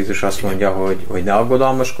 amikor Jézus azt mondja, hogy ne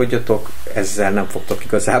aggodalmaskodjatok, ezzel nem fogtok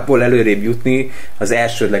igazából előrébb jutni. Az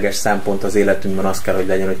elsődleges szempont az életünkben az kell, hogy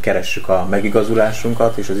legyen, hogy keressük a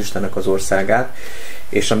megigazulásunkat és az Istennek az országát.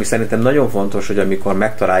 És ami szerintem nagyon fontos, hogy amikor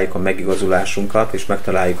megtaláljuk a megigazulásunkat, és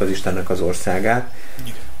megtaláljuk az Istennek az országát,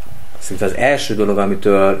 szinte az első dolog,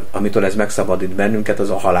 amitől ez megszabadít bennünket, az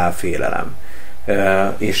a halálfélelem.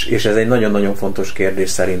 És ez egy nagyon-nagyon fontos kérdés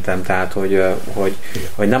szerintem, tehát,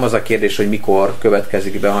 hogy nem az a kérdés, hogy mikor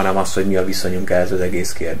következik be, hanem az, hogy mi a viszonyunk ehhez az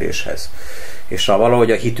egész kérdéshez. És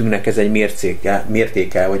valahogy a hitünknek ez egy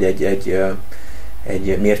mértéke, vagy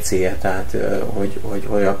egy mércéje, tehát hogy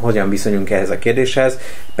hogyan viszonyunk ehhez a kérdéshez.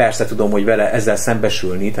 Persze tudom, hogy vele ezzel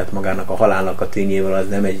szembesülni, tehát magának a halálnak a tényével az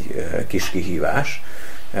nem egy kis kihívás,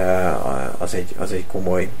 az egy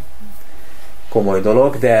komoly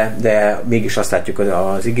dolog, de mégis azt látjuk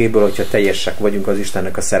az igéből, hogyha teljesek vagyunk az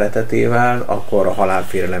Istennek a szeretetével, akkor a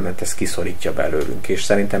halálfélelemet ez kiszorítja belőlünk, és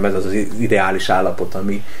szerintem ez az ideális állapot,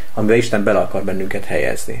 amiben Isten bele akar bennünket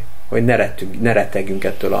helyezni. Hogy ne rettegjünk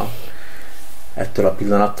ettől a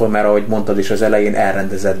pillanattól, mert ahogy mondtad is az elején,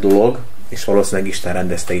 elrendezett dolog, és valószínűleg Isten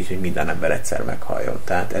rendezte így, hogy minden ember egyszer meghalljon.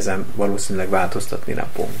 Tehát ezen valószínűleg változtatni nem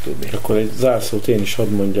fogunk tudni. Akkor egy zárszót én is hadd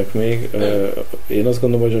mondjak még. Én azt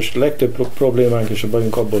gondolom, hogy a legtöbb problémánk és a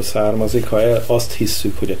bajunk abból származik, ha azt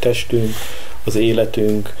hisszük, hogy a testünk, az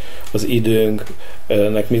életünk, az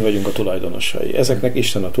időnknek mi vagyunk a tulajdonosai. Ezeknek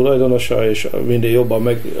Isten a tulajdonosa, és minél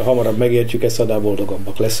jobban, hamarabb megértjük ezt, annál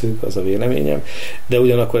boldogabbak leszünk, az a véleményem, de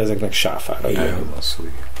ugyanakkor ezeknek sáfárai vagyunk.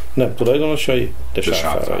 Nem tulajdonosai, de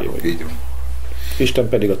sáfárai vagyunk. Isten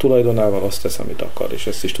pedig a tulajdonával azt tesz, amit akar, és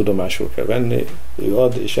ezt is tudomásul kell venni, ő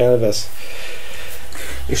ad és elvesz.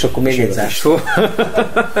 És akkor még egy zárszó.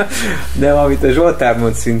 De amit a Zsoltár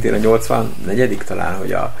mond szintén a 84. talán,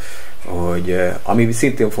 hogy ami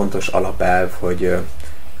szintén fontos alapelv,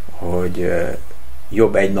 hogy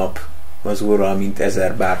jobb egy nap az Úrral, mint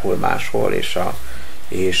 1000 bárhol máshol,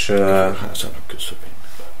 és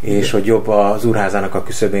hogy jobb az Úrházának a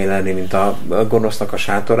küszöbén lenni, mint a gonosznak a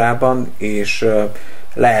sátorában, és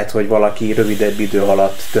lehet, hogy valaki rövidebb idő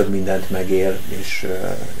alatt több mindent megél, és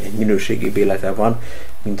egy minőségibb élete van,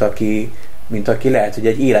 mint aki lehet, hogy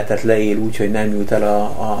egy életet leél úgy, hogy nem jut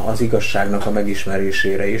el az igazságnak a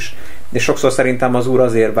megismerésére is. De sokszor szerintem az Úr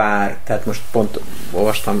azért vár, tehát most pont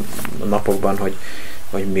olvastam a napokban,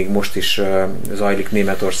 hogy még most is zajlik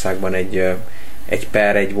Németországban egy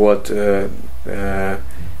per, egy volt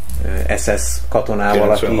SS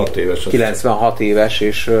katonával, 96 éves,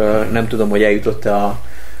 és nem tudom, hogy eljutott-e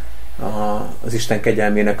az Isten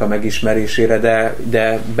kegyelmének a megismerésére,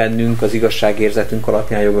 de bennünk az igazságérzetünk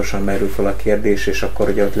alapján jogosan merül fel a kérdés, és akkor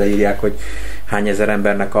ugye ott leírják, hogy hány ezer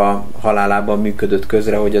embernek a halálában működött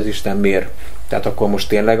közre, hogy az Isten miért. Tehát akkor most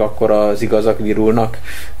tényleg akkor az igazak virulnak,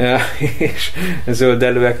 és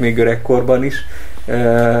zöldelőek még öregkorban is.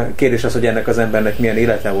 Kérdés az, hogy ennek az embernek milyen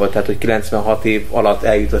élete volt, tehát hogy 96 év alatt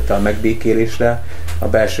eljutott a megbékélésre, a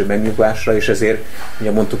belső megnyugvásra, és ezért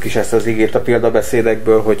ugye mondtuk is ezt az igét a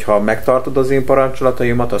példabeszédekből, hogy ha megtartod az én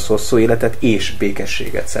parancsolataimat, az hosszú életet és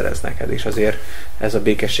békességet szerez neked, és azért ez a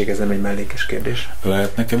békesség, ez nem egy mellékes kérdés.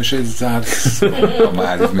 Lehet nekem is egy zárszó, ha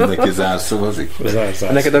már mindenki zárszózik.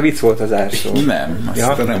 Neked a vicc volt az zárszó. Nem,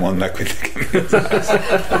 azt nem mondnak, hogy nekem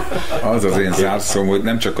az az én zárszóm, hogy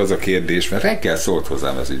nem csak az a kérdés, mert reggel szólt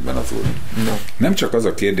hozzám ez ügyben az Úr. No. Nem csak az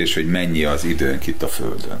a kérdés, hogy mennyi az időnk itt a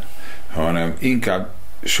Földön, hanem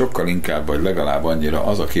sokkal inkább, vagy legalább annyira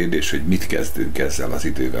az a kérdés, hogy mit kezdünk ezzel az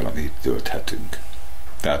idővel, amit tölthetünk.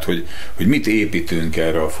 Tehát, hogy mit építünk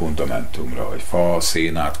erre a fundamentumra, hogy fa,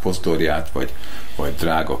 szénát, pozdorját, vagy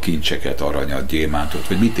drága kincseket, aranyat, gyémántot,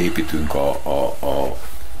 vagy mit építünk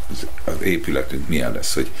az épületünk milyen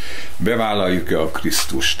lesz, hogy bevállaljuk-e a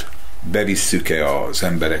Krisztust, bevisszük-e az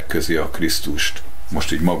emberek közé a Krisztust,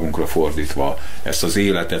 most így magunkra fordítva ezt az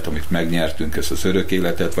életet, amit megnyertünk, ezt az örök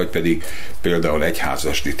életet, vagy pedig például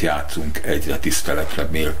egyházasdit játszunk egyre tiszteletre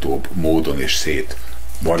méltóbb módon, és szét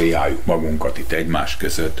variáljuk magunkat itt egymás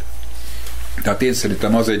között. Tehát én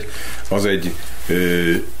szerintem az egy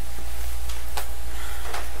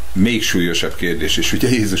még súlyosabb kérdés, és ugye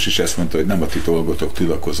Jézus is ezt mondta, hogy nem a ti dolgotok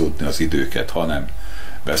tudakozódni az időket, hanem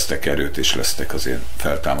vesztek erőt, és lesztek az én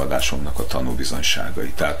feltámadásomnak a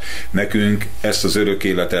tanúbizonyságai. Tehát nekünk ezt az örök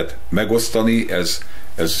életet megosztani,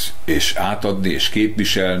 és átadni, és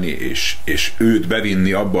képviselni, és őt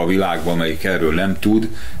bevinni abba a világba, amelyik erről nem tud,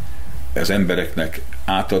 ez embereknek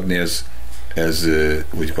átadni, ez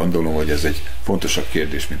úgy gondolom, hogy ez egy fontosabb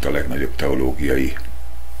kérdés, mint a legnagyobb teológiai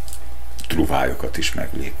truvályokat is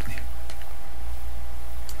meglépni.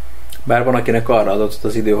 Bár van, akinek arra adott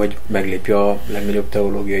az idő, hogy meglépje a legnagyobb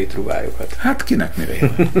teológiai truvályokat. Hát kinek mire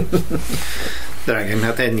jön? Drágám,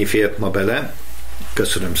 hát ennyi fért ma bele.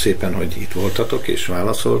 Köszönöm szépen, hogy itt voltatok és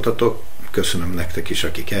válaszoltatok. Köszönöm nektek is,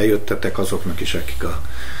 akik eljöttetek, azoknak is, akik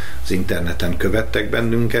az interneten követtek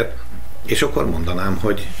bennünket. És akkor mondanám,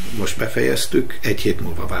 hogy most befejeztük, 1 hét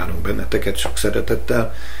múlva várunk benneteket sok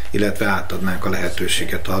szeretettel, illetve átadnánk a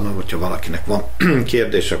lehetőséget arra, hogyha valakinek van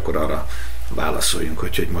kérdés, akkor arra válaszoljunk,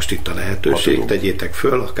 hogy most itt a lehetőség, tegyétek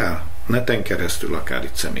föl, akár neten keresztül, akár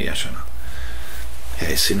itt személyesen a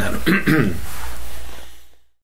helyszínen.